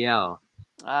ACL.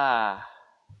 That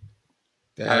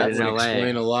would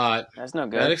explain a lot. That's no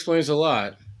good. That explains a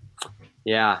lot.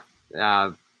 Yeah.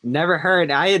 I had never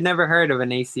heard of an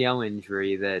ACL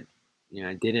injury that,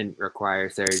 didn't require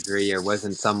surgery or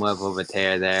wasn't some level of a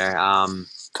tear there.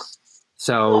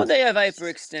 So they have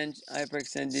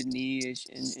hyperextended knee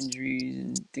injuries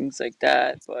and things like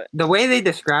that. But the way they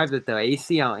described it, though,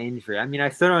 ACL injury, I mean, I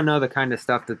still don't know the kind of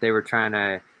stuff that they were trying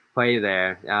to play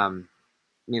there.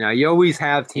 You always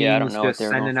have teams just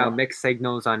sending out mixed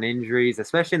signals on injuries,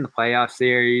 especially in the playoff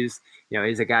series.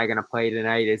 Is a guy going to play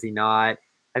tonight? Is he not?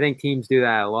 I think teams do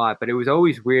that a lot, but it was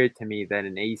always weird to me that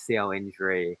an ACL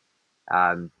injury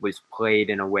was played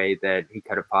in a way that he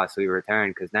could have possibly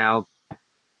returned, because now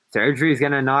surgery is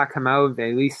going to knock him out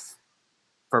at least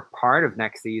for part of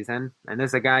next season. And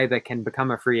there's a guy that can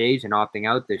become a free agent opting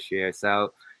out this year.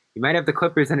 So you might have the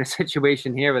Clippers in a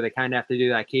situation here where they kind of have to do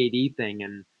that KD thing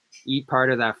and eat part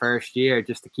of that first year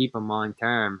just to keep him long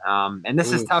term. And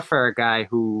this is tough for a guy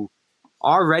who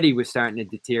already was starting to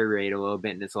deteriorate a little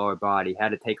bit in his lower body.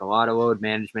 Had to take a lot of load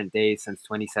management days since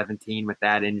 2017 with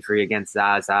that injury against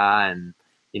Zaza. And,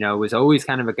 was always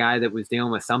kind of a guy that was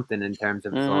dealing with something in terms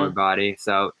of his lower body.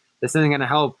 So this isn't going to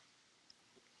help.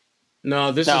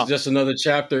 No, this is just another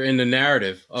chapter in the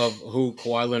narrative of who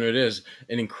Kawhi Leonard is.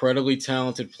 An incredibly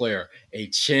talented player, a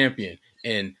champion,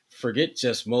 and forget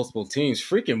just multiple teams,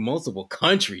 freaking multiple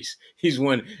countries. He's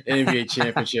won an NBA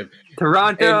championship.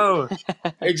 Toronto.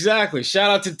 Exactly. Shout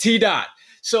out to T-Dot.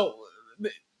 So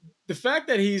the fact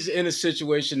that he's in a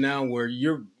situation now where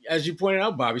as you pointed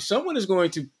out, Bobby, someone is going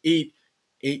to eat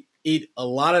a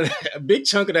big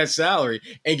chunk of that salary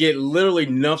and get literally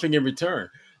nothing in return.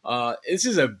 This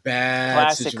is a bad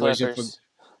Classic situation.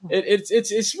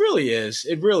 It really is.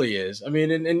 It really is. I mean,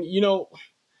 and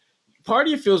part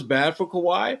of you feels bad for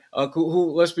Kawhi,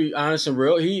 who, let's be honest and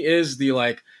real, he is the,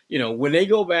 when they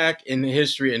go back in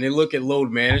history and they look at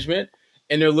load management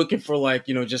and they're looking for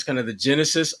just kind of the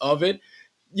genesis of it,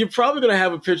 you're probably going to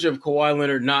have a picture of Kawhi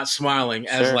Leonard not smiling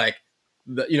as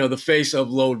the face of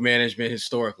load management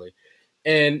historically.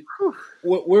 And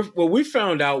what we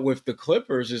found out with the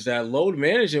Clippers is that load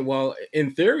management, while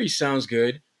in theory sounds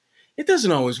good, it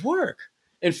doesn't always work.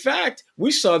 In fact,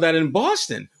 we saw that in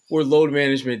Boston, where load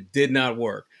management did not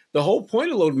work. The whole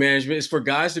point of load management is for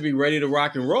guys to be ready to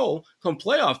rock and roll come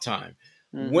playoff time.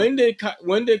 Mm-hmm. When did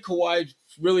Kawhi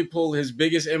really pull his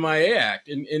biggest MIA act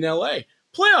in LA?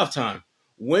 Playoff time.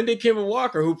 When did Kemba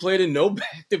Walker, who played in no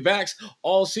back-to-backs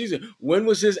all season, when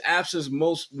was his absence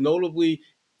most notably,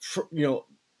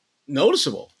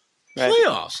 noticeable? Right.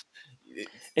 Playoffs.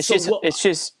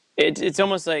 It's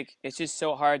almost like it's just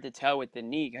so hard to tell with the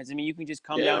knee, because you can just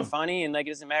come down funny, and it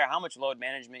doesn't matter how much load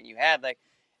management you have.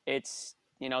 It's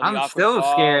I'm still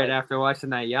scared after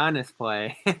watching that Giannis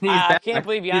play. I can't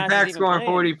believe Giannis he's back is even scoring playing.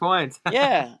 40 points.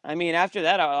 Yeah, after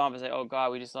that, I was like, oh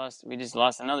god, we just lost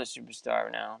another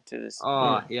superstar now to this.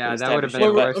 Oh yeah, that would have been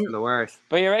the worst of the worst.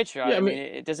 But you're right, Sherrod. Yeah,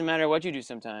 it doesn't matter what you do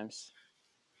sometimes.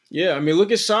 Yeah,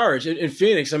 look at Sarge in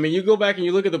Phoenix. You go back and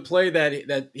you look at the play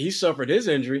that he suffered his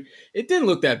injury. It didn't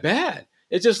look that bad.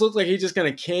 It just looked like he just kind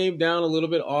of came down a little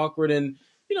bit awkward, and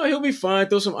he'll be fine.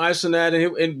 Throw some ice on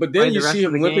that, but then you see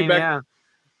him limping back.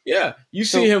 Yeah, you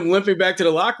see him limping back to the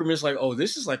locker room. It's like, oh,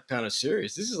 this is kind of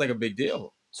serious. This is a big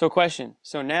deal. So question.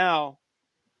 So now,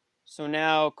 So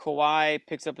now Kawhi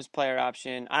picks up his player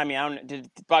option. I mean, I don't. Did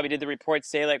the report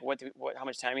say like how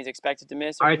much time he's expected to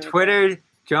miss? Or Our anything like that? Twitter,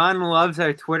 John loves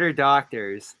our Twitter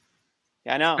doctors.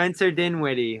 Yeah, I know. Spencer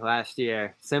Dinwiddie last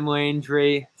year, similar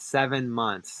injury, 7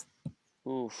 months.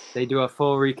 Oof. They do a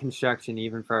full reconstruction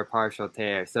even for a partial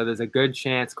tear. So there's a good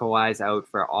chance Kawhi's out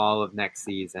for all of next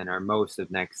season or most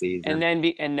of next season. And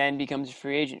then becomes a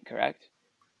free agent, correct?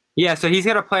 Yeah, so he's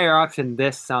got a player option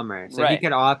this summer. So he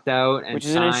could opt out and which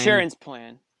is an insurance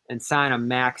plan. And sign a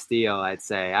max deal, I'd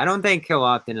say. I don't think he'll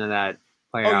opt into that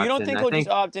player option. Oh, you don't think he'll just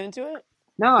opt into it?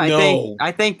 No,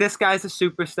 I think this guy's a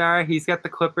superstar. He's got the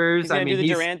Clippers. He's gonna do the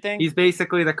Durant thing? He's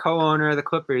basically the co-owner of the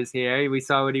Clippers here. We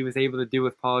saw what he was able to do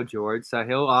with Paul George. So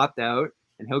he'll opt out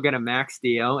and he'll get a max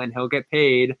deal and he'll get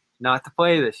paid not to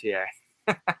play this year.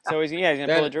 So he's gonna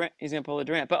pull a Durant. He's gonna pull a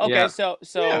Durant. But okay, yeah. so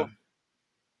yeah.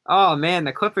 Oh man,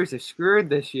 the Clippers are screwed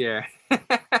this year.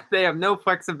 They have no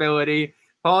flexibility.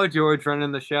 Paul George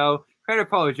running the show. Credit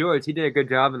Paul George, he did a good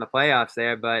job in the playoffs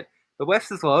there, but the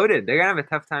West is loaded. They're gonna have a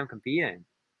tough time competing.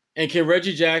 And can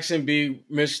Reggie Jackson be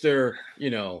Mr.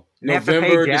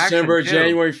 November, December,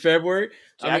 January, February?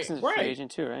 Jackson's a free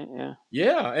agent too, right? Yeah.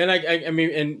 Yeah, and I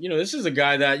mean, and this is a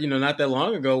guy that not that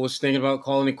long ago was thinking about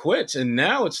calling it quits, and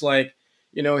now it's like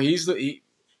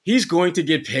he's going to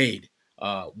get paid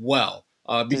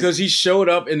because he showed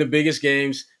up in the biggest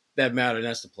games that matter, and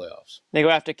that's the playoffs. They go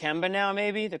after Kemba now,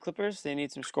 maybe the Clippers. They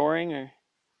need some scoring, or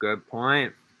good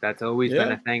point. That's always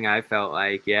been a thing I felt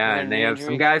like. Yeah, and they have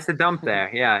some guys to dump there.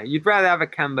 Yeah, you'd rather have a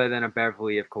Kemba than a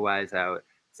Beverly if Kawhi's out.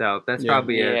 So that's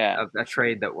probably a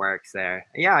trade that works there.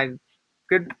 Yeah,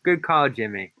 good call,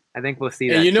 Jimmy. I think we'll see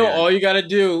that. And all you got to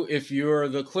do if you're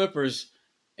the Clippers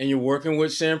and you're working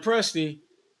with Sam Presti,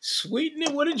 sweeten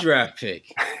it with a draft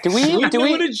pick. Do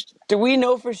we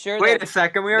know for sure? Wait a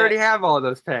second, we already have all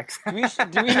those picks.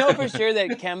 Do we know for sure that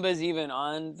Kemba's even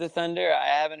on the Thunder? I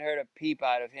haven't heard a peep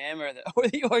out of him or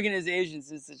the organization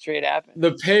since the trade happened.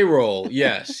 The payroll,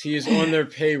 yes, he is on their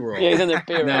payroll. Yeah, he's on their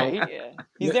payroll.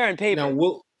 He's there on paper.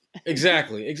 Now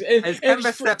exactly. Has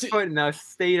Kemba stepped foot in the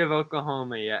state of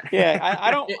Oklahoma yet? Yeah, I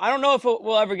don't know if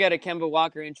we'll ever get a Kemba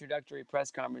Walker introductory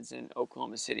press conference in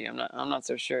Oklahoma City. I'm not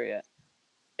so sure yet.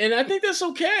 And I think that's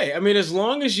okay. I mean, as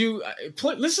long as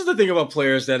this is the thing about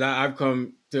players that I've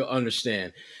come to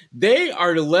understand. They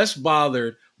are less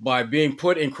bothered by being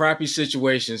put in crappy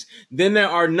situations than they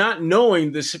are not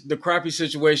knowing the crappy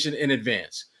situation in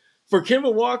advance. For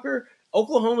Kemba Walker,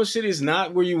 Oklahoma City is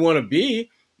not where you want to be.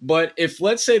 But if,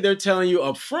 let's say, they're telling you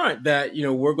up front that,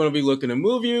 we're going to be looking to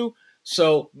move you,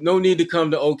 so no need to come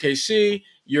to OKC.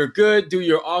 You're good. Do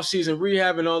your off-season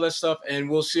rehab and all that stuff, and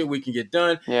we'll see what we can get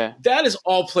done. Yeah. That is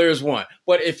all players want.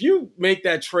 But if you make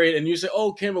that trade and you say,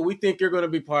 oh, Kemba, we think you're going to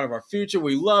be part of our future.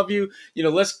 We love you.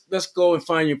 Let's go and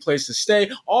find you a place to stay.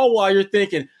 All while you're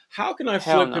thinking, how can I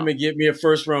flip him and get me a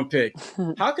first-round pick?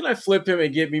 How can I flip him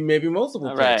and get me maybe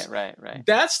multiple picks? Right.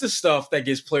 That's the stuff that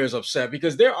gets players upset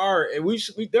because there are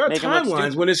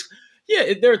timelines when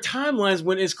there are timelines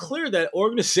when it's clear that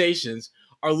organizations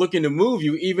are looking to move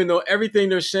you, even though everything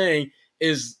they're saying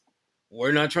is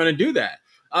we're not trying to do that.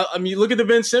 I mean, look at the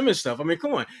Ben Simmons stuff. I mean,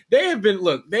 come on. They have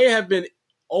been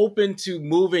open to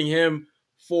moving him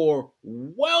for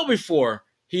well before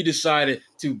he decided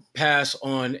to pass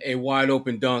on a wide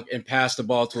open dunk and pass the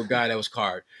ball to a guy that was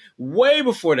card. Way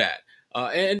before that.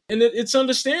 And it's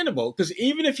understandable because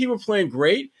even if he were playing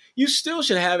great, you still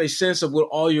should have a sense of what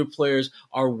all your players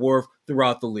are worth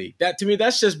throughout the league. That, to me,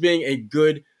 that's just being a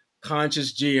good,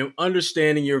 conscious GM,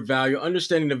 understanding your value,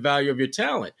 understanding the value of your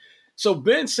talent. So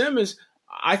Ben Simmons,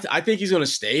 I think he's going to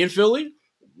stay in Philly,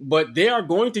 but they are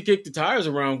going to kick the tires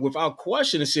around without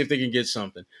question to see if they can get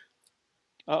something.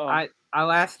 Uh-oh.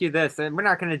 I'll ask you this, and we're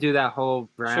not going to do that whole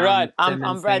Brown Sherrod,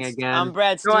 Simmons thing again. I'm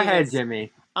Brad Go Stevens. ahead,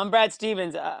 Jimmy. I'm Brad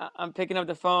Stevens. I'm picking up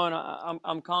the phone.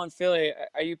 I'm calling Philly.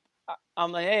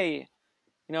 I'm like, hey,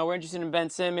 we're interested in Ben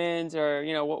Simmons, or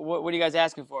what are you guys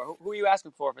asking for? Who are you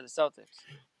asking for the Celtics?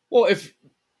 Well,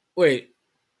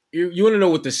 you want to know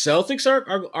what the Celtics are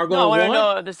going to want? No, I want to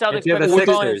know the Celtics pick up the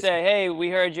phone and say, hey, we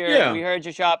heard your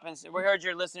shop and we heard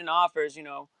you're listening to offers.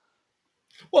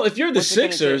 Well, if you're the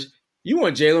Sixers, you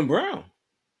want Jaylen Brown.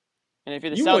 And if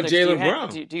you're the you Celtics, want Jaylen Brown.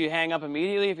 Do you hang up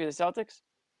immediately if you're the Celtics?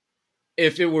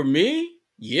 If it were me,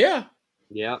 yeah,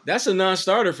 that's a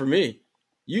non-starter for me.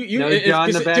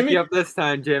 John to back you up this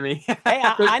time, Jimmy. Hey,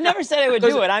 I never said I would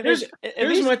do it.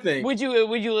 Here's my thing. Would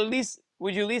you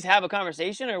at least have a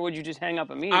conversation, or would you just hang up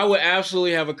immediately? I would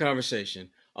absolutely have a conversation.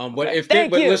 But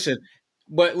okay.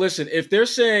 listen, if they're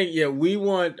saying, we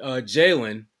want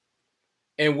Jaylen,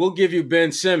 and we'll give you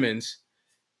Ben Simmons,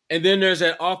 and then there's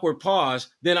that awkward pause,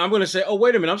 then I'm going to say, oh,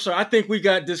 wait a minute, I'm sorry. I think we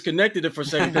got disconnected for a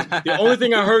second because the only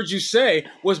thing I heard you say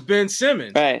was Ben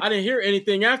Simmons. Right. I didn't hear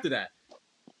anything after that.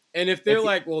 And if they're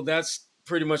like, well, that's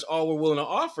pretty much all we're willing to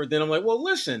offer, then I'm like, well,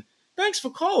 listen, thanks for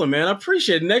calling, man. I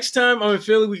appreciate it. Next time I'm in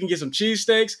Philly, we can get some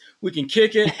cheesesteaks. We can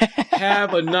kick it.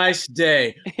 Have a nice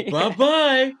day.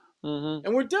 Bye-bye. Mm-hmm.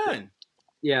 And we're done.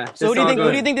 Yeah. So who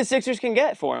do you think the Sixers can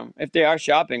get for him if they are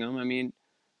shopping him? I mean,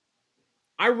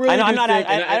 I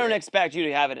don't expect you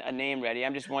to have a name ready.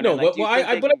 I'm just wondering, do you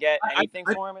think they can get anything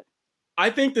for him?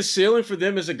 I think the ceiling for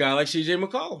them is a guy like CJ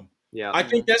McCollum. Yeah, I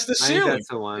think that's the ceiling. That's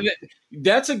the one.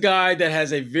 That's a guy that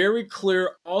has a very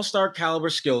clear all-star caliber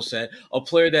skill set, a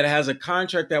player that has a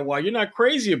contract that, while you're not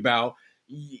crazy about,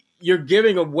 you're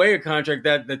giving away a contract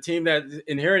that the team that's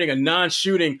inheriting a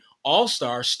non-shooting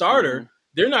all-star starter,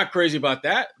 they're not crazy about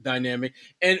that dynamic.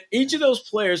 And each of those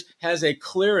players has a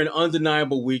clear and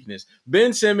undeniable weakness.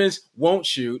 Ben Simmons won't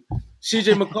shoot.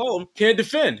 CJ McCollum can't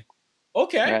defend.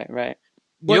 Okay. Right.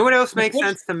 But you know what else makes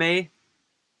sense to me?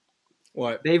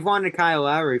 What? They've wanted Kyle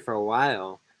Lowry for a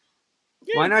while.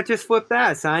 Yeah. Why not just flip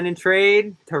that? Sign and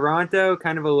trade. Toronto,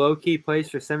 kind of a low-key place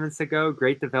for Simmons to go.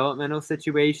 Great developmental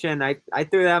situation. I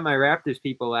threw that at my Raptors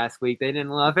people last week. They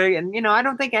didn't love it. And, I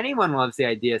don't think anyone loves the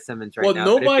idea of Simmons now. Well,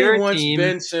 nobody wants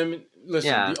Ben Simmons.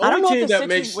 Listen, the only team that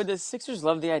makes... Would the Sixers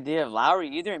love the idea of Lowry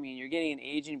either? I mean, you're getting an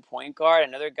aging point guard,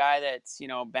 another guy that's,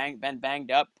 been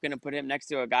banged up, going to put him next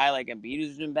to a guy like Embiid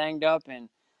who's been banged up, and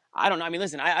I don't know. I mean,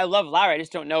 listen, I love Lowry. I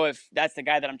just don't know if that's the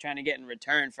guy that I'm trying to get in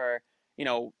return for,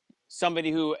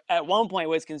 somebody who at one point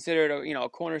was considered a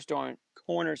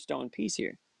cornerstone piece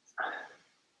here.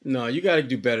 No, you got to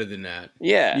do better than that.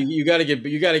 Yeah, you got to get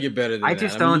better than that. I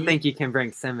just don't think you can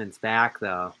bring Simmons back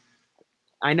though.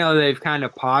 I know they've kind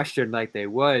of postured like they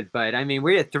would, but I mean,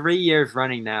 we're 3 years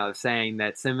running now of saying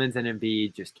that Simmons and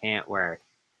Embiid just can't work,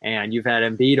 and you've had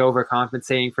Embiid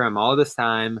overcompensating for him all this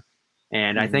time.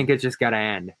 And I think it's just got to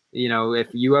end. If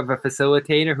you have a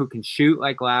facilitator who can shoot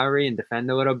like Lowry and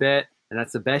defend a little bit, and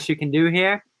that's the best you can do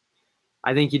here,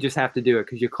 I think you just have to do it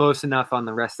because you're close enough on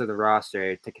the rest of the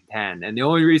roster to contend. And the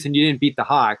only reason you didn't beat the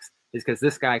Hawks is because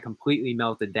this guy completely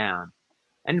melted down.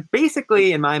 And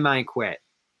basically, in my mind, quit.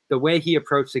 The way he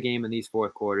approached the game in these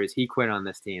fourth quarters, he quit on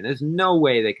this team. There's no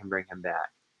way they can bring him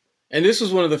back. And this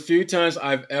was one of the few times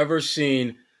I've ever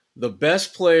seen the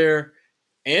best player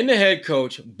and the head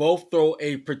coach both throw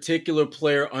a particular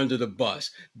player under the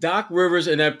bus. Doc Rivers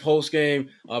in that post-game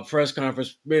press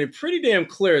conference made it pretty damn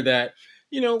clear that,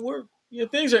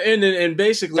 things are ending, and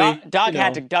basically Doc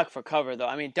had to duck for cover though.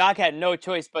 I mean, Doc had no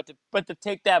choice but to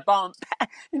take that bomb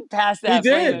and pass that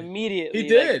flame immediately. He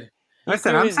did.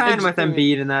 Listen, I'm fine with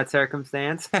Embiid in that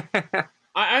circumstance.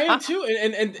 I am too,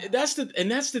 and that's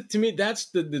to me that's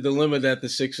the dilemma that the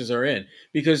Sixers are in,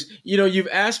 because you've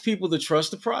asked people to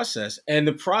trust the process, and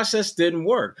the process didn't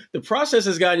work. The process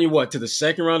has gotten you to the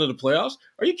second round of the playoffs?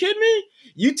 Are you kidding me?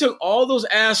 You took all those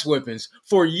ass whippings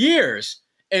for years,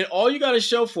 and all you got to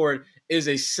show for it is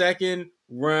a second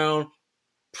round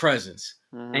presence.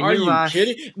 And are you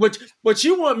kidding? But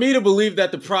you want me to believe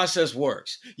that the process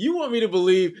works. You want me to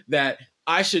believe that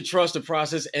I should trust the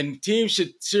process, and teams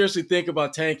should seriously think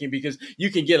about tanking, because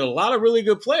you can get a lot of really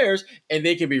good players and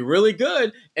they can be really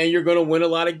good and you're going to win a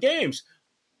lot of games.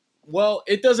 Well,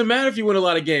 it doesn't matter if you win a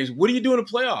lot of games. What do you do in the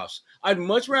playoffs? I'd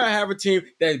much rather have a team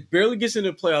that barely gets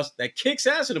into the playoffs, that kicks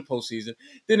ass in the postseason,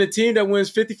 than a team that wins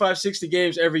 55, 60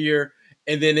 games every year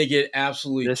and then they get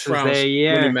absolutely trounced when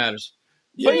it matters.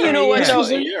 But you know what, though?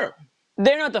 Year.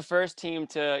 They're not the first team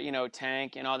to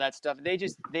tank and all that stuff. They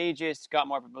just got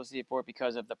more publicity for it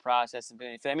because of the process.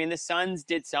 I mean, the Suns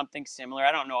did something similar.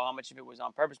 I don't know how much of it was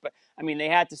on purpose, but I mean, they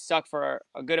had to suck for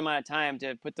a good amount of time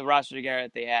to put the roster together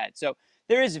that they had. So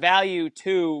there is value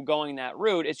to going that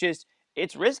route.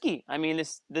 It's risky. I mean,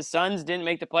 the Suns didn't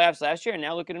make the playoffs last year, and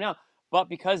now look at them now. But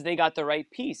because they got the right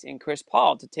piece in Chris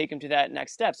Paul to take him to that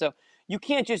next step. So you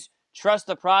can't just trust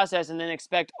the process and then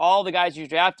expect all the guys you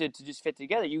drafted to just fit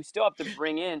together. You still have to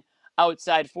bring in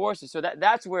outside forces. So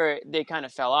that's where they kind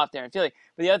of fell off there in Philly.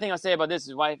 But the other thing I'll say about this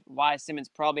is why Simmons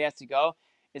probably has to go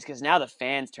is because now the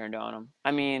fans turned on him.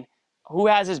 I mean, who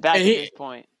has his back at this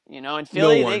point? In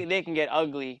Philly, they can get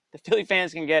ugly. The Philly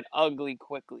fans can get ugly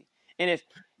quickly. And if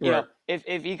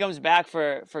if he comes back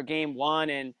for game one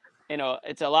and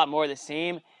it's a lot more the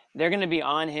same, they're going to be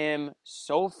on him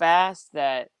so fast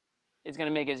that it's going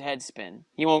to make his head spin.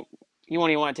 He won't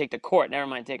even want to take the court, never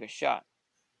mind take a shot.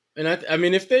 And I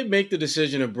mean, if they make the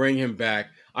decision to bring him back,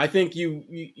 I think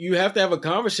you have to have a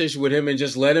conversation with him and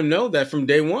just let him know that from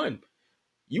day one,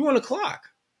 you on the clock.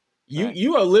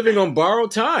 You are living on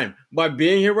borrowed time by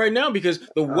being here right now, because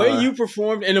the way you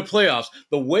performed in the playoffs,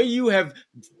 the way you have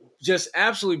just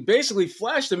absolutely basically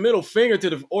flashed the middle finger to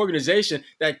the organization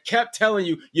that kept telling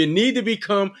you need to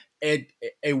become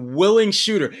a willing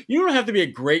shooter. You don't have to be a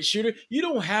great shooter. You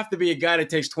don't have to be a guy that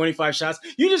takes 25 shots.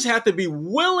 You just have to be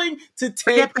willing to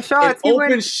take the shots. an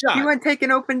open shot. He wouldn't take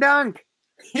an open dunk.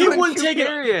 He wouldn't take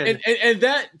it. And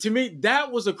that, to me,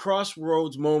 that was a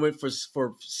crossroads moment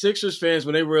for Sixers fans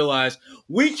when they realized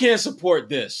we can't support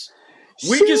this.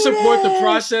 We can support the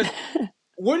process.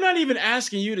 We're not even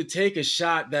asking you to take a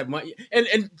shot that might.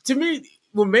 And to me,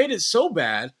 what made it so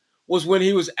bad was when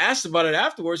he was asked about it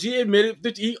afterwards, he admitted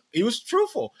that he was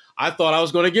truthful. I thought I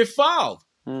was going to get fouled.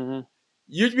 Mm-hmm.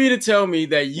 You mean to tell me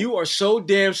that you are so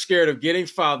damn scared of getting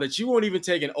fouled that you won't even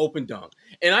take an open dunk?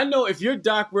 And I know if you're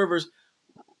Doc Rivers,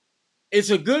 it's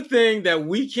a good thing that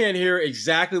we can't hear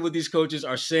exactly what these coaches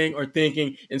are saying or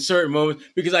thinking in certain moments,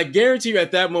 because I guarantee you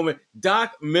at that moment,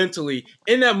 Doc mentally,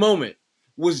 in that moment,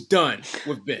 was done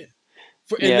with Ben.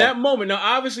 In that moment. Now,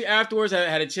 obviously, afterwards, I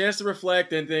had a chance to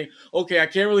reflect and think, okay, I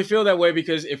can't really feel that way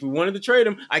because if we wanted to trade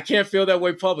him, I can't feel that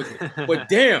way publicly. But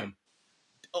damn,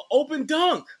 an open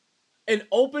dunk. An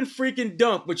open freaking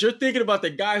dunk. But you're thinking about the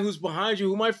guy who's behind you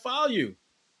who might foul you.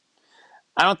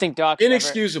 I don't think Doc's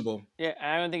inexcusable.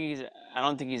 I don't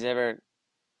think he's ever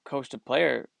coached a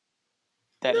player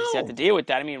that has had to deal with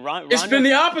that. I mean, Rondo, it's been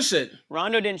the opposite.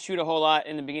 Rondo didn't shoot a whole lot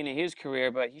in the beginning of his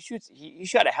career, but he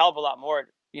shot a hell of a lot more,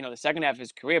 the second half of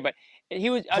his career. But he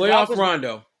was playoff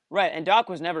Rondo. Right, and Doc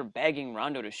was never begging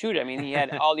Rondo to shoot. I mean, he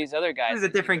had all these other guys. It was a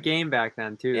different game back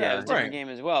then, too. Yeah, it was a different game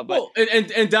as well. But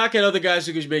and Doc had other guys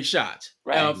who could make shots.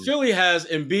 Right. Philly has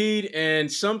Embiid and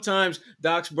sometimes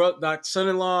Doc's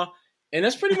son-in-law, and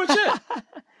that's pretty much it.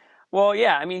 Well,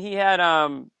 yeah, I mean, he had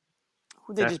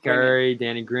who they just Curry,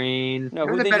 Danny Green. No,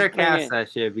 who they better just bring cast in?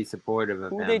 that should be supportive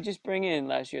of him. Who they just bring in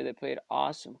last year that played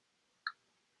awesome?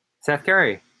 Seth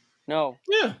Curry. No.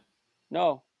 Yeah.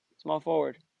 No. Small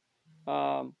forward.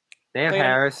 They have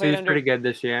Harris, who's pretty good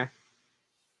this year.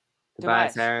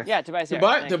 Tobias Harris. Yeah, Tobias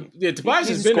Harris. Tobias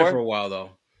has been there for a while, though.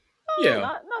 Yeah.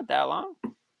 Not that long.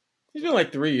 He's been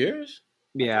like 3 years.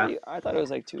 Yeah. I thought it was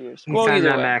like 2 years. He signed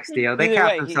that max deal. They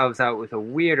capped themselves out with a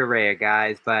weird array of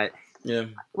guys, but yeah,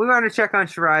 we want to check on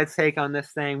Sherrod's take on this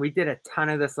thing. We did a ton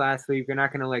of this last week. We're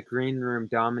not going to let Green Room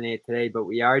dominate today, but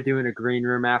we are doing a Green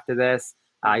Room after this.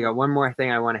 I got one more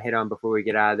thing I want to hit on before we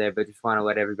get out of there, but just want to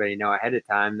let everybody know ahead of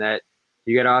time that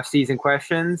you got off-season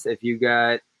questions. If you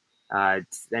got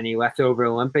any leftover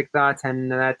Olympic thoughts heading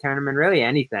into that tournament, really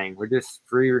anything, we're just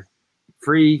free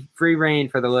reign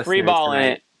for the listeners. Free ball in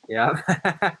it. Yeah.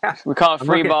 We call it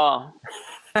free ball.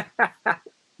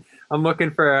 I'm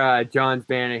looking for John's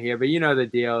banner here, but you know the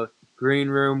deal. Green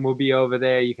Room will be over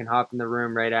there. You can hop in the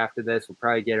room right after this. We'll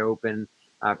probably get open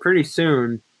pretty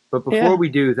soon. But before we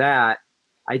do that,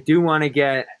 I do want to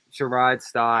get Sherrod's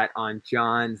thought on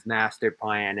John's master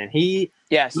plan. And he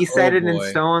set it in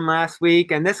stone last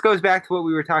week. And this goes back to what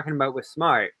we were talking about with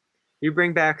Smart. You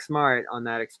bring back Smart on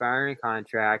that expiring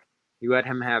contract. You let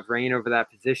him have reign over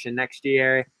that position next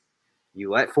year.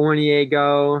 You let Fournier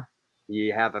go.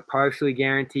 You have a partially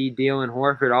guaranteed deal in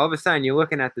Horford. All of a sudden, you're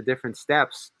looking at the different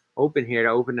steps open here to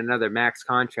open another max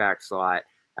contract slot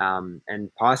and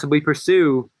possibly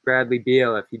pursue Bradley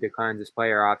Beal if he declines his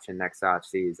player option next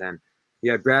offseason.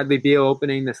 You had Bradley Beal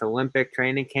opening this Olympic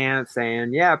training camp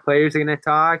saying, players are going to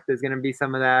talk. There's going to be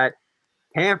some of that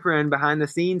tampering behind the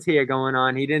scenes here going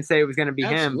on. He didn't say it was going to be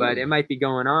him, but it might be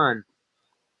going on.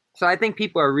 So I think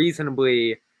people are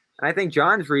reasonably, and I think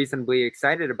John's reasonably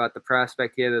excited about the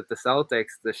prospect here that the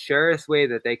Celtics, the surest way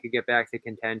that they could get back to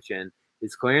contention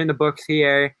is clearing the books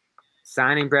here,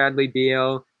 signing Bradley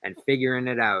Beal, and figuring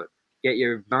it out. Get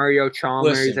your Mario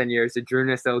Chalmers and your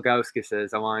Zydrunas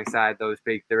Ilgauskas's alongside those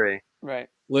big three. Right.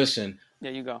 Listen.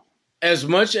 Yeah, you go. As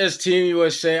much as Team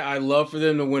USA, I love for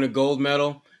them to win a gold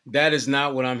medal. That is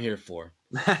not what I'm here for.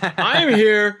 I am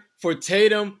here for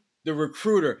Tatum, the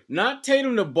recruiter, not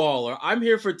Tatum the baller. I'm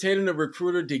here for Tatum the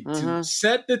recruiter to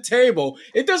set the table.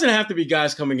 It doesn't have to be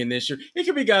guys coming in this year. It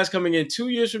could be guys coming in 2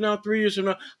 years from now, 3 years from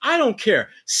now. I don't care.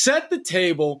 Set the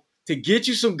table to get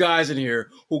you some guys in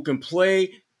here who can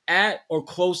play at or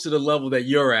close to the level that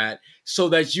you're at so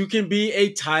that you can be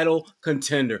a title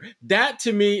contender. That,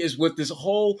 to me, is what this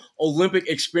whole Olympic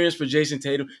experience for Jayson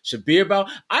Tatum should be about.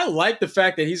 I like the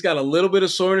fact that he's got a little bit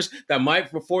of soreness that might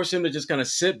force him to just kind of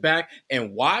sit back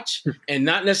and watch and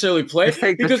not necessarily play.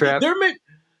 Because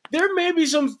there may be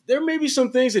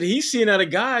some things that he's seeing out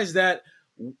of guys that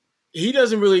he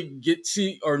doesn't really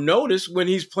see or notice when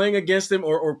he's playing against them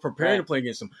or preparing to play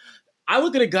against them. I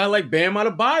look at a guy like Bam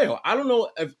Adebayo. I don't know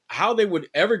how they would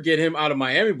ever get him out of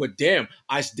Miami, but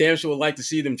I damn sure would like to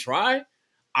see them try.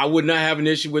 I would not have an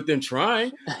issue with them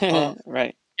trying.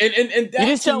 Right. And that, you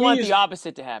just to don't me, want is the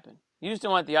opposite to happen. You just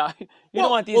don't want you don't well,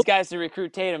 want these guys to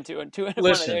recruit Tatum to one of their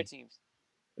listen. teams.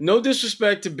 No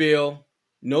disrespect to Bill,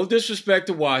 no disrespect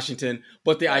to Washington,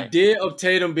 but the Right. idea of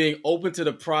Tatum being open to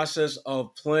the process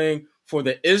of playing for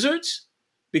the Izzards,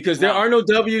 because there are no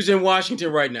W's in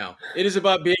Washington right now. It is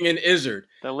about being an Izzard.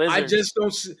 The I Lizards.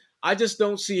 just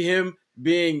don't see him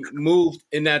being moved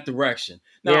in that direction.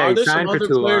 Now, Yeah, are he there some signed for other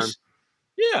too long. players?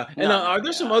 Yeah, and No, are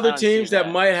there yeah, some I other don't see teams that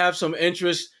that. might have some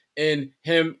interest in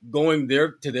him going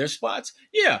there to their spots?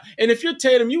 Yeah, and if you're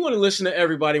Tatum, you want to listen to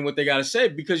everybody and what they got to say,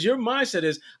 because your mindset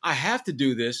is, I have to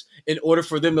do this in order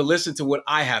for them to listen to what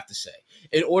I have to say,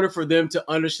 in order for them to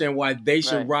understand why they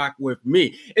should Right. rock with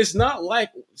me. It's not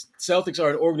like Celtics are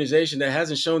an organization that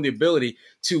hasn't shown the ability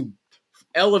to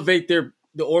elevate the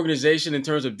organization in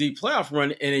terms of deep playoff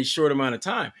run in a short amount of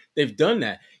time. They've done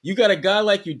that. You got a guy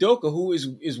like Udoka who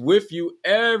is with you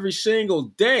every single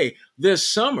day this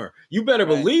summer. You better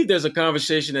believe there's a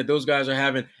conversation that those guys are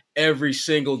having every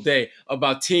single day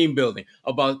about team building,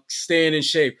 about staying in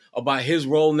shape, about his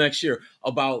role next year,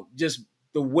 about just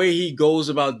the way he goes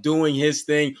about doing his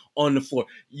thing on the floor.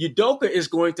 Udoka is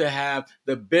going to have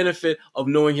the benefit of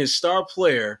knowing his star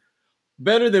player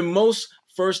better than most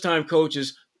first-time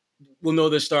coaches will know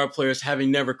their star players, having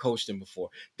never coached them before.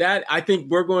 That, I think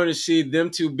we're going to see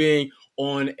them two being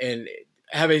on and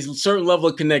have a certain level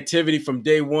of connectivity from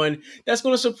day one. That's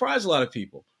going to surprise a lot of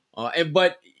people.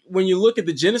 But when you look at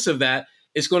the genesis of that,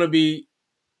 it's going to be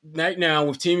right now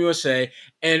with Team USA.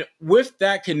 And with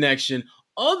that connection,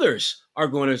 others are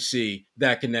going to see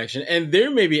that connection. And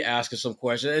they're maybe asking some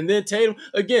questions. And then Tatum,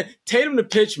 the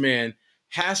pitch man,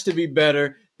 has to be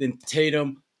better than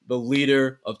Tatum, the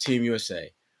leader of Team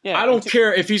USA. Yeah, I don't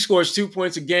care if he scores 2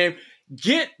 points a game.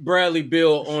 Get Bradley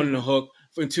Beal on the hook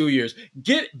for 2 years.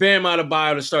 Get Bam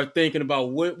Adebayo to start thinking about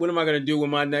what am I going to do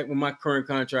when my current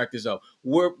contract is up?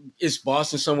 Where is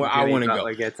Boston somewhere I want to go?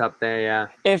 Butler gets up there, yeah.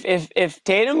 If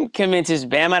Tatum convinces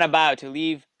Bam Adebayo to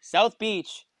leave South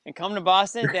Beach and come to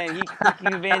Boston, then he can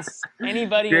convince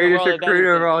anybody in the Greatest world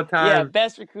recruiter of all time. Yeah,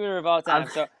 best recruiter of all time.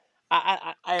 So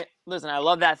I listen. I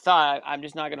love that thought. I'm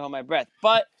just not going to hold my breath.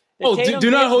 But do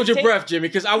not hold your breath, Jimmy,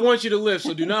 because I want you to live.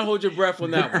 So do not hold your breath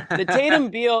on that one. The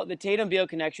Tatum Beal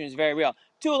connection is very real.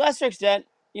 To a lesser extent,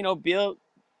 Beal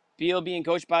being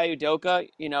coached by Udoka,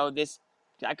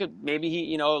 maybe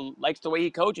he likes the way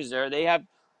he coaches her. They have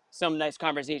some nice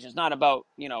conversations, not about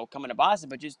coming to Boston,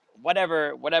 but just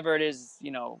whatever it is,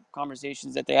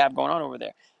 conversations that they have going on over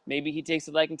there. Maybe he takes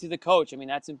a liking to the coach. I mean,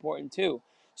 that's important too.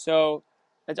 So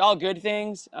it's all good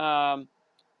things,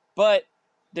 but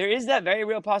there is that very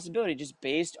real possibility, just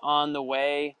based on the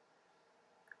way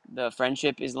the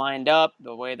friendship is lined up,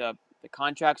 the way the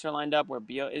contracts are lined up, where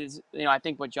Beal is, I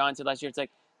think what John said last year, it's like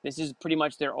this is pretty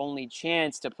much their only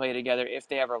chance to play together if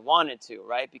they ever wanted to,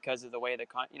 right? Because of the way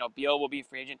Beal will be a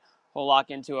free agent, he'll lock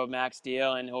into a max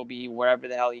deal, and he'll be wherever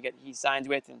the hell he signs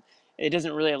with, and it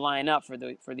doesn't really line up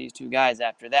for these two guys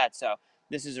after that. So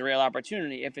this is a real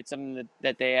opportunity if it's something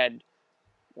that they had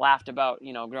laughed about,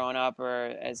 growing up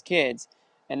or as kids.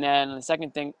 And then the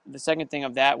second thing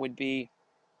of that would be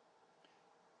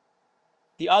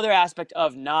the other aspect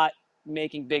of not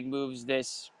making big moves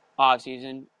this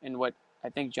offseason, and what I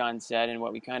think John said and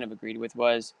what we kind of agreed with,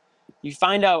 was you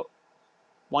find out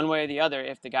one way or the other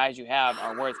if the guys you have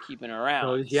are worth keeping around.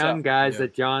 Those young guys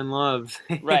that John loves.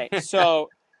 Right. So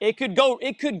it could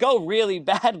go really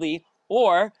badly,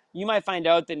 or you might find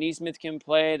out that Neesmith can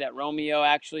play, that Romeo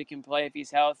actually can play if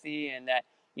he's healthy, and that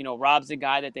Rob's a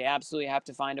guy that they absolutely have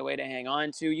to find a way to hang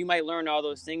on to. You might learn all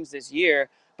those things this year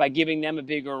by giving them a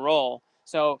bigger role.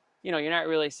 So you're not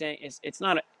really saying it's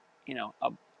not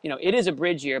it is a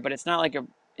bridge year, but it's not like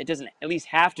it doesn't at least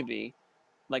have to be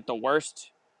like the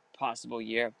worst possible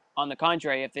year. On the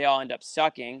contrary, if they all end up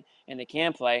sucking and they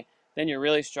can't play, then you're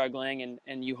really struggling,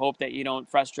 and you hope that you don't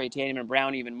frustrate Tatum and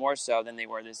Brown even more so than they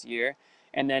were this year.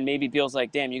 And then maybe Beal's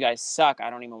like, damn, you guys suck.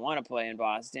 I don't even want to play in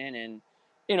Boston. And,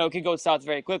 it could go south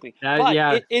very quickly.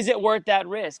 Is it worth that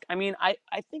risk? I mean, I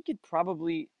think it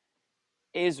probably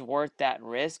is worth that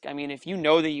risk. I mean, if you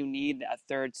know that you need a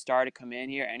third star to come in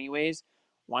here anyways,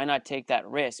 why not take that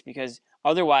risk? Because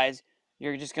otherwise,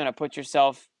 you're just going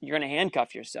to you're going to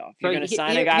handcuff yourself. You're going to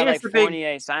sign a guy like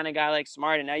Fournier, sign a guy like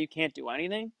Smart, and now you can't do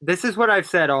anything. This is what I've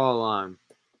said all along.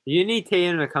 You need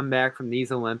Tatum to come back from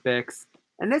these Olympics.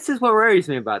 And this is what worries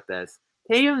me about this.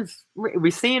 We're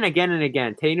seeing again and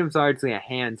again, Tatum's largely a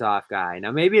hands-off guy.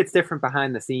 Now, maybe it's different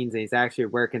behind the scenes, and he's actually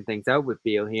working things out with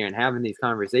Beal here and having these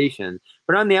conversations.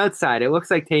 But on the outside, it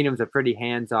looks like Tatum's a pretty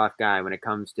hands-off guy when it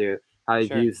comes to how he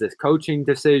views this coaching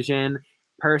decision,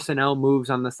 personnel moves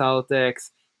on the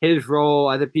Celtics, his role,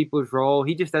 other people's role.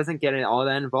 He just doesn't get all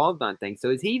that involved on things. So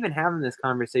is he even having this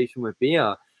conversation with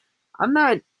Beal? I'm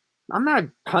not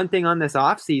punting on this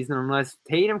offseason unless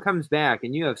Tatum comes back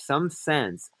and you have some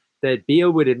sense that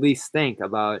Beal would at least think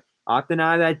about opting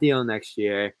out of that deal next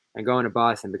year and going to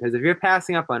Boston. Because if you're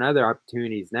passing up on other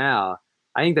opportunities now,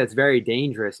 I think that's very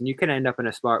dangerous. And you could end up in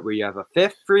a spot where you have a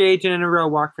 5th free agent in a row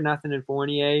walk for nothing in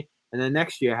Fournier, and then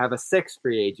next year have a 6th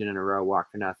free agent in a row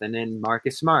walk for nothing in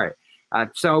Marcus Smart.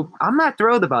 So I'm not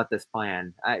thrilled about this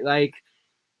plan.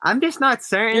 I'm just not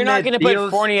certain. You're not going to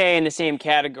put Fournier in the same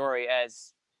category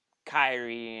as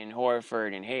Kyrie and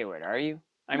Horford and Hayward, are you?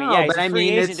 I mean, no, yeah, but I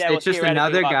mean, it's just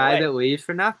another guy that leaves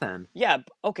for nothing. Yeah,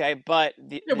 okay, but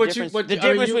the difference would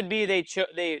be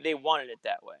they wanted it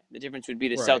that way. The difference would be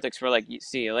the Celtics were like,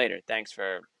 see you later, thanks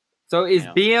for. So is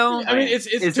Beal? I mean, is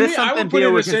this something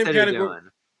Beal would consider doing?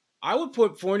 I would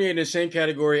put Fournier in the same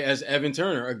category as Evan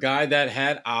Turner, a guy that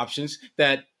had options,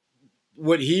 that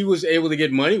what he was able to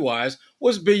get money-wise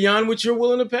was beyond what you're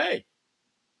willing to pay.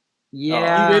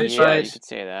 Yeah, you could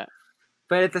say that.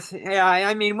 But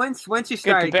I mean, once you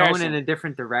start going in a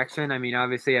different direction, I mean,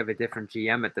 obviously you have a different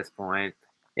GM at this point.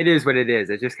 It is what it is.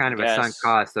 It's just kind of a sunk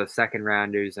cost, those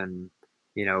second-rounders and,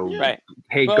 going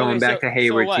back to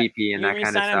Hayward, TP, and that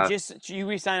kind of stuff. You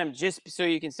re-sign him just so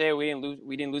you can say we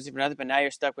didn't lose it for nothing, but now you're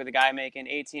stuck with a guy making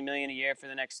 $18 million a year for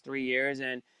the next 3 years,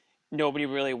 and nobody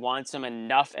really wants him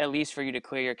enough, at least for you to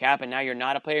clear your cap, and now you're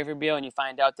not a player for Beal, and you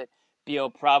find out that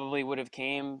Beal probably would have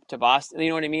came to Boston. You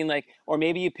know what I mean? Like, or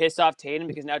maybe you piss off Tatum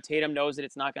because now Tatum knows that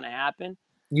it's not going to happen.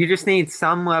 You just need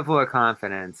some level of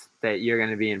confidence that you're going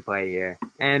to be in play here,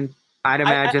 and I'd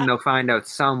imagine they'll find out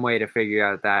some way to figure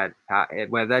out that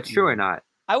whether that's true or not.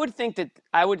 I would think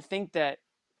that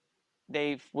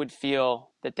they would feel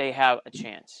that they have a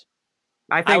chance.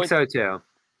 I think so too.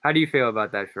 How do you feel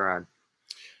about that, Sherrod?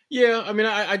 Yeah, I mean,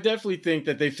 I definitely think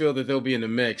that they feel that they'll be in the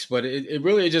mix, but it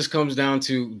really just comes down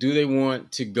to, do they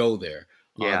want to go there?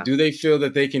 Yeah. Do they feel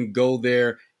that they can go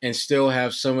there and still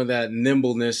have some of that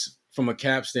nimbleness from a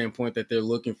cap standpoint that they're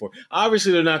looking for?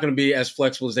 Obviously, they're not going to be as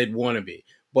flexible as they'd want to be,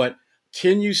 but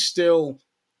can you still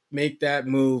make that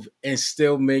move and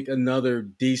still make another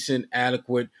decent,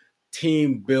 adequate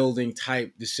team-building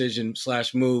type decision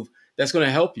 / move that's going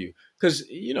to help you? Because,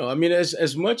 I mean,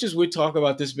 as much as we talk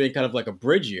about this being kind of like a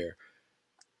bridge year,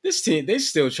 this team, they're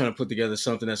still trying to put together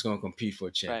something that's going to compete for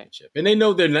a championship. Right. And they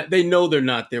know they're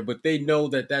not there, but they know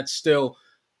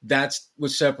that's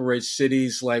what separates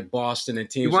cities like Boston and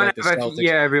teams like the Celtics.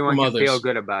 Yeah, everyone can feel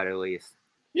good about it at least.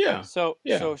 Yeah. So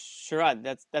Sherrod,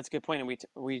 that's a good point, and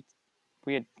we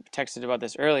had texted about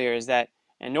this earlier. Is that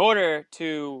in order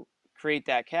to create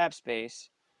that cap space,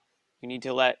 you need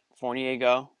to let Fournier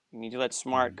go. You need to let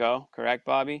Smart go. Correct,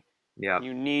 Bobby? Yeah.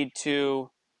 You need to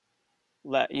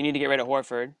get rid of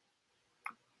Horford.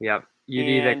 Yep. You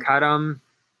either cut him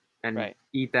and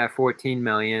eat that $14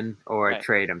 million or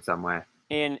trade him somewhere.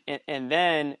 And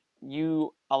then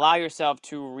you allow yourself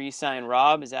to re-sign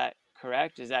Rob. Is that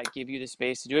correct? Does that give you the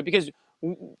space to do it? Because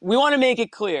we want to make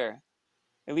it clear,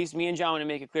 at least me and John want to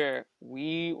make it clear,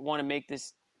 we want to make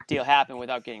this deal happen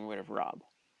without getting rid of Rob.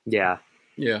 Yeah.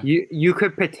 Yeah. You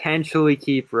could potentially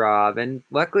keep Rob, and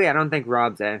luckily I don't think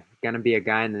Rob's going to be a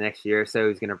guy in the next year or so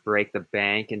who's going to break the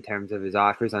bank in terms of his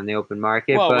offers on the open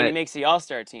market. Well, but when he makes the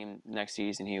All-Star team next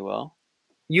season, he will.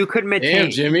 You could Damn,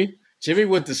 Jimmy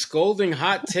with the scolding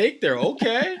hot take there.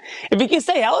 Okay. If he can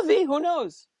stay healthy, who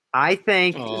knows? I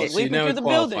think. Leave him through the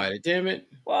building. Damn it.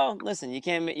 Well, listen, you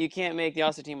can't make the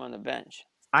All-Star team on the bench.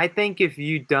 I think if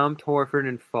you dumped Horford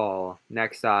in fall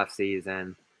next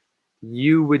offseason,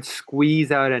 you would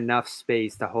squeeze out enough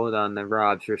space to hold on to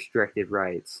Rob's restricted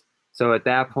rights. So at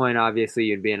that point, obviously,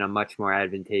 you'd be in a much more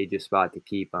advantageous spot to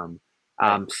keep him.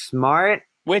 Right. Smart.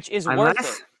 Which is worth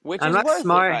it. Which is worth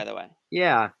Smart, it, by the way.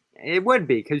 Yeah, it would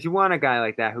be, because you want a guy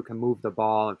like that who can move the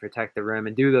ball and protect the rim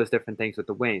and do those different things with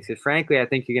the wings. Because frankly, I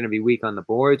think you're going to be weak on the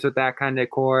boards with that kind of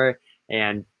core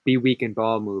and be weak in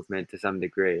ball movement to some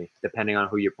degree, depending on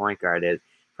who your point guard is.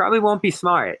 Probably won't be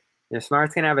Smart.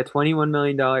 Smart's going to have a $21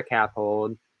 million cap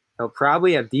hold. He'll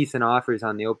probably have decent offers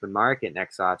on the open market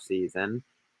next offseason.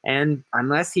 And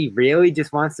unless he really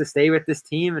just wants to stay with this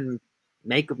team and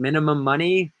make minimum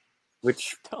money,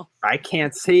 which I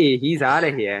can't see, he's out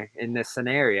of here in this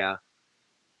scenario.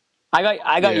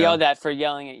 I got yelled at for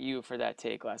yelling at you for that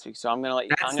take last week, so I'm gonna let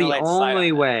you. That's the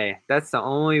only way. That's the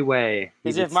only way.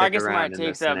 Because if Marcus Smart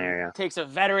takes a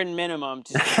veteran minimum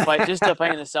just to play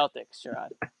in the Celtics, Sherrod.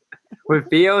 With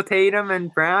Beal, Tatum,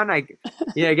 and Brown,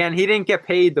 again, he didn't get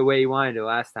paid the way he wanted to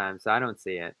last time, so I don't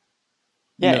see it.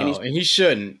 Yeah, and he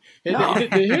shouldn't. No.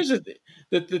 Here's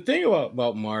The thing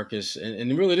about Marcus,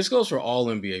 and really this goes for all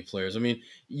NBA players. I mean,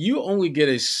 you only get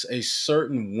a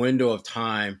certain window of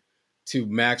time to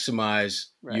maximize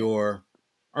Right. your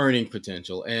earning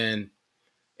potential. And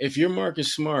if you're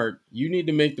Marcus Smart, you need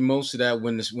to make the most of that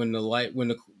when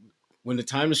the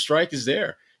time to strike is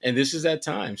there. And this is that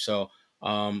time. So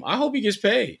I hope he gets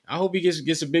paid. I hope he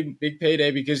gets a big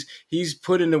payday because he's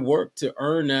put in the work to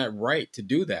earn that right to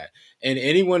do that. And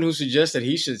anyone who suggests that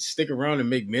he should stick around and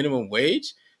make minimum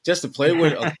wage just to play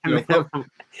with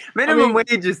minimum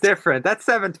wage is different. That's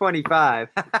 $7.25.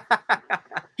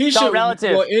 He it's all should.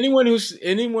 relative. Well, anyone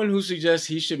who suggests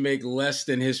he should make less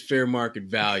than his fair market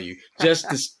value just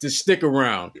to stick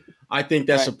around, I think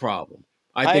that's a problem.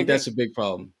 I think that's a big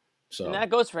problem. So and that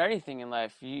goes for anything in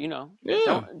life. You know,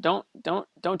 yeah.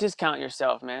 don't discount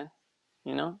yourself, man.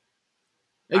 You know.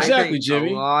 Exactly, I think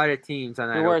Jimmy. A lot of teams on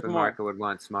that open market would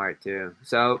want Smart too.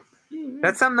 So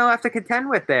that's something they'll have to contend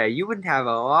with there. You would have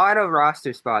a lot of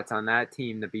roster spots on that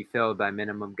team to be filled by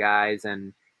minimum guys,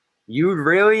 and you'd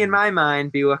really, in my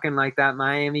mind, be looking like that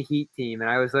Miami Heat team. And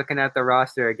I was looking at the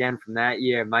roster again from that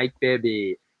year: Mike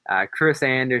Bibby, Chris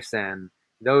Anderson,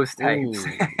 those types.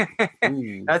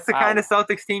 That's the kind of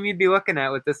Celtics team you'd be looking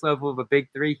at with this level of a big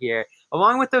three here,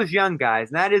 along with those young guys.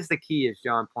 And that is the key, as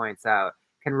John points out.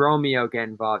 Can Romeo get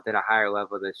involved at a higher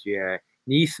level this year?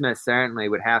 Neesmith certainly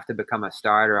would have to become a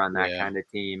starter on that kind of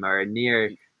team, or a near,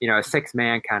 a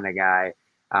six-man kind of guy.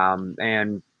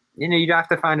 And you'd have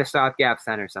to find a stopgap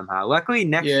center somehow. Luckily,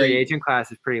 next free agent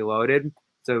class is pretty loaded,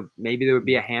 so maybe there would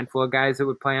be a handful of guys that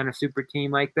would play on a super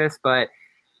team like this. But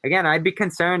again, I'd be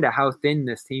concerned at how thin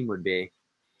this team would be.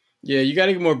 Yeah, you got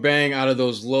to get more bang out of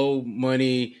those low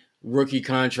money rookie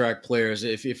contract players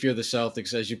if you're the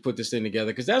Celtics as you put this thing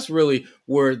together, because that's really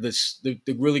where the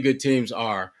really good teams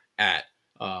are at.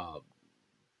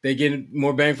 They get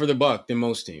more bang for the buck than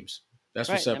most teams. That's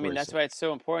what separates. I mean, that's why it's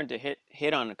so important to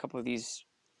hit on a couple of these.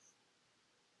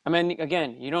 I mean,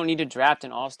 again, you don't need to draft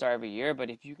an all-star every year, but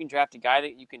if you can draft a guy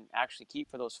that you can actually keep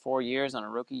for those 4 years on a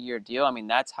rookie year deal, I mean,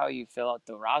 that's how you fill out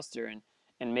the roster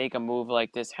and make a move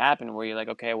like this happen, where you're like,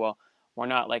 okay, well, we're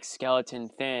not like skeleton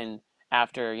thin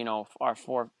after,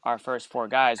 our first four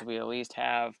guys. We at least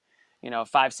have,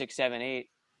 5, 6, 7, 8,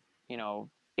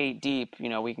 8 deep,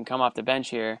 we can come off the bench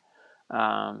here.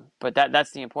 But that's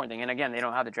the important thing. And again, they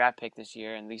don't have the draft pick this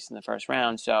year, at least in the first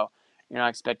round. So you're not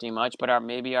expecting much, but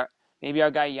maybe our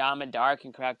guy Yamadar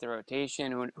can crack the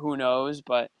rotation. Who knows?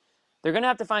 But they're going to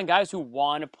have to find guys who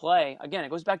want to play. Again, it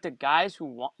goes back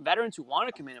to veterans who want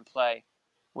to come in and play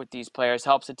with these players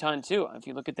helps a ton too. If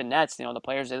you look at the Nets, the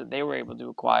players that they were able to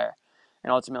acquire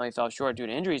and ultimately fell short due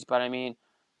to injuries. But I mean,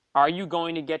 are you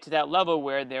going to get to that level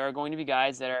where there are going to be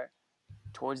guys that are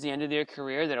towards the end of their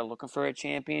career that are looking for a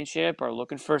championship or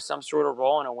looking for some sort of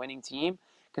role in a winning team?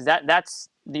 Because that's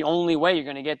the only way you're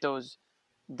going to get those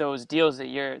deals that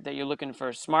you're looking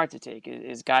for Smart to take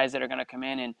is guys that are going to come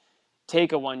in and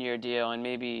take a 1-year deal and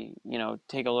maybe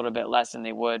take a little bit less than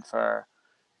they would for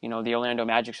the Orlando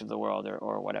Magics of the world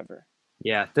or whatever.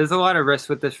 Yeah, there's a lot of risk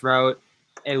with this route.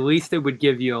 At least it would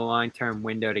give you a long-term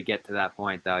window to get to that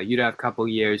point, though. You'd have a couple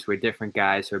years where different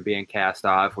guys who are being cast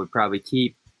off would probably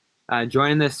keep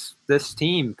joining this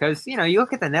team because you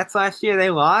look at the Nets last year, they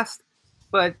lost.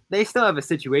 But they still have a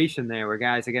situation there where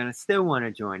guys are going to still want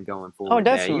to join going forward. Oh,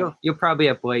 definitely. You'll probably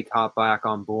have Blake hop back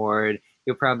on board.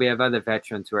 You'll probably have other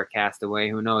veterans who are cast away.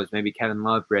 Who knows? Maybe Kevin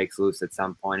Love breaks loose at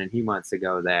some point and he wants to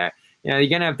go there. You're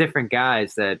going to have different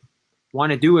guys that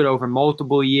want to do it over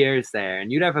multiple years there. And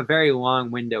you'd have a very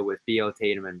long window with Beal,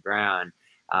 Tatum, and Brown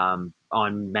on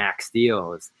max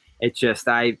deals. It's just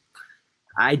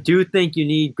I do think you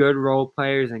need good role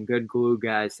players and good glue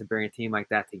guys to bring a team like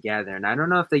that together. And I don't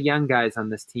know if the young guys on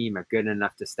this team are good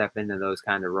enough to step into those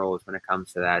kind of roles when it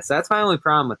comes to that. So that's my only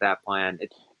problem with that plan.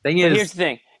 Here's the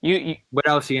thing. You what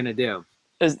else are you going to do?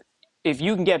 Is if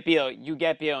you can get Beal, you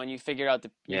get Beal, and you figure out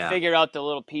the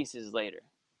little pieces later.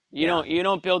 You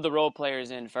don't build the role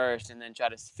players in first and then try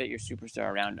to fit your superstar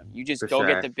around them. You just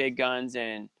get the big guns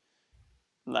and,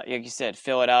 like you said,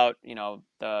 fill it out.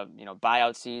 The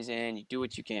buyout season. You do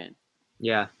what you can.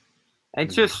 Yeah,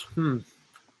 it's just 3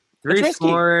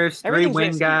 scorers, 3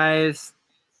 wing guys.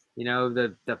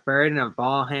 The burden of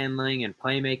ball handling and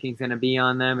playmaking is going to be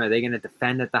on them. Are they going to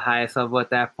defend at the highest level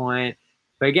at that point?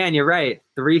 But again, you're right.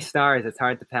 3 stars, it's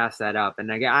hard to pass that up.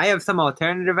 And again, I have some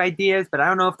alternative ideas, but I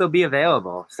don't know if they'll be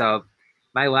available. So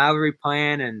my Lowry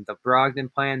plan and the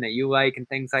Brogdon plan that you like and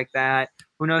things like that,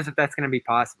 who knows if that's going to be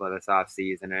possible this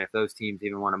offseason or if those teams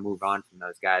even want to move on from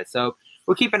those guys. So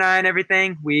we'll keep an eye on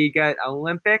everything. We got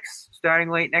Olympics starting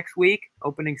late next week,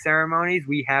 opening ceremonies.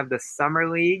 We have the Summer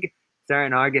League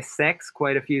starting August 6th.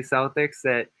 Quite a few Celtics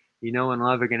that you know and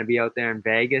love are going to be out there in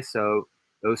Vegas. So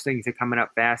those things are coming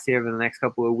up fast here over the next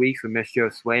couple of weeks. We missed Joe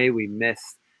Sway. We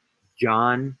missed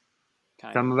John,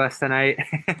 some of us tonight.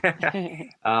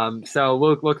 So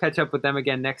we'll catch up with them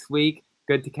again next week.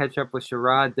 Good to catch up with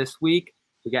Sherrod this week.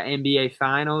 We got NBA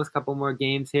Finals, a couple more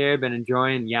games here. Been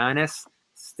enjoying Giannis.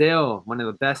 Still one of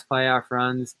the best playoff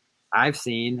runs I've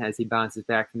seen as he bounces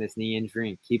back from this knee injury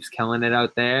and keeps killing it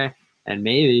out there. And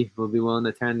maybe we'll be willing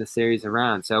to turn the series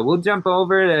around. So we'll jump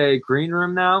over to Green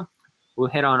Room now. We'll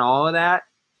hit on all of that.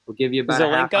 We'll give you about a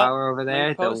half hour over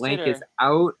there. The link is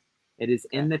out. It is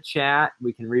in the chat.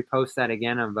 We can repost that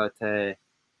again. I'm about to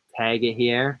tag it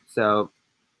here. So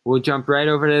we'll jump right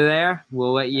over to there.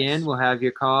 We'll let you in. We'll have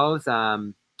your calls.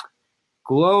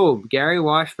 Globe, Gary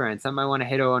Washburn, something I want to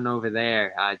hit on over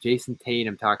there. Jayson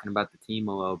Tatum talking about the team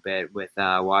a little bit with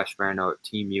Washburn or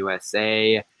Team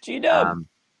USA. G-Dub.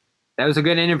 That was a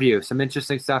good interview. Some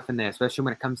interesting stuff in there, especially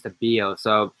when it comes to Beal.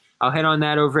 So I'll hit on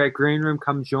that over at Green Room.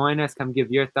 Come join us. Come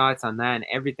give your thoughts on that and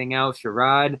everything else.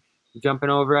 Sherrod jumping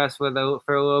over us for a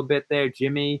little bit there.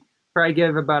 Jimmy, probably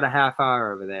give about a half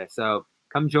hour over there. So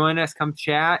come join us. Come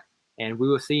chat. And we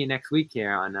will see you next week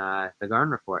here on the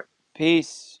Garden Report.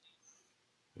 Peace.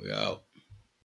 We out.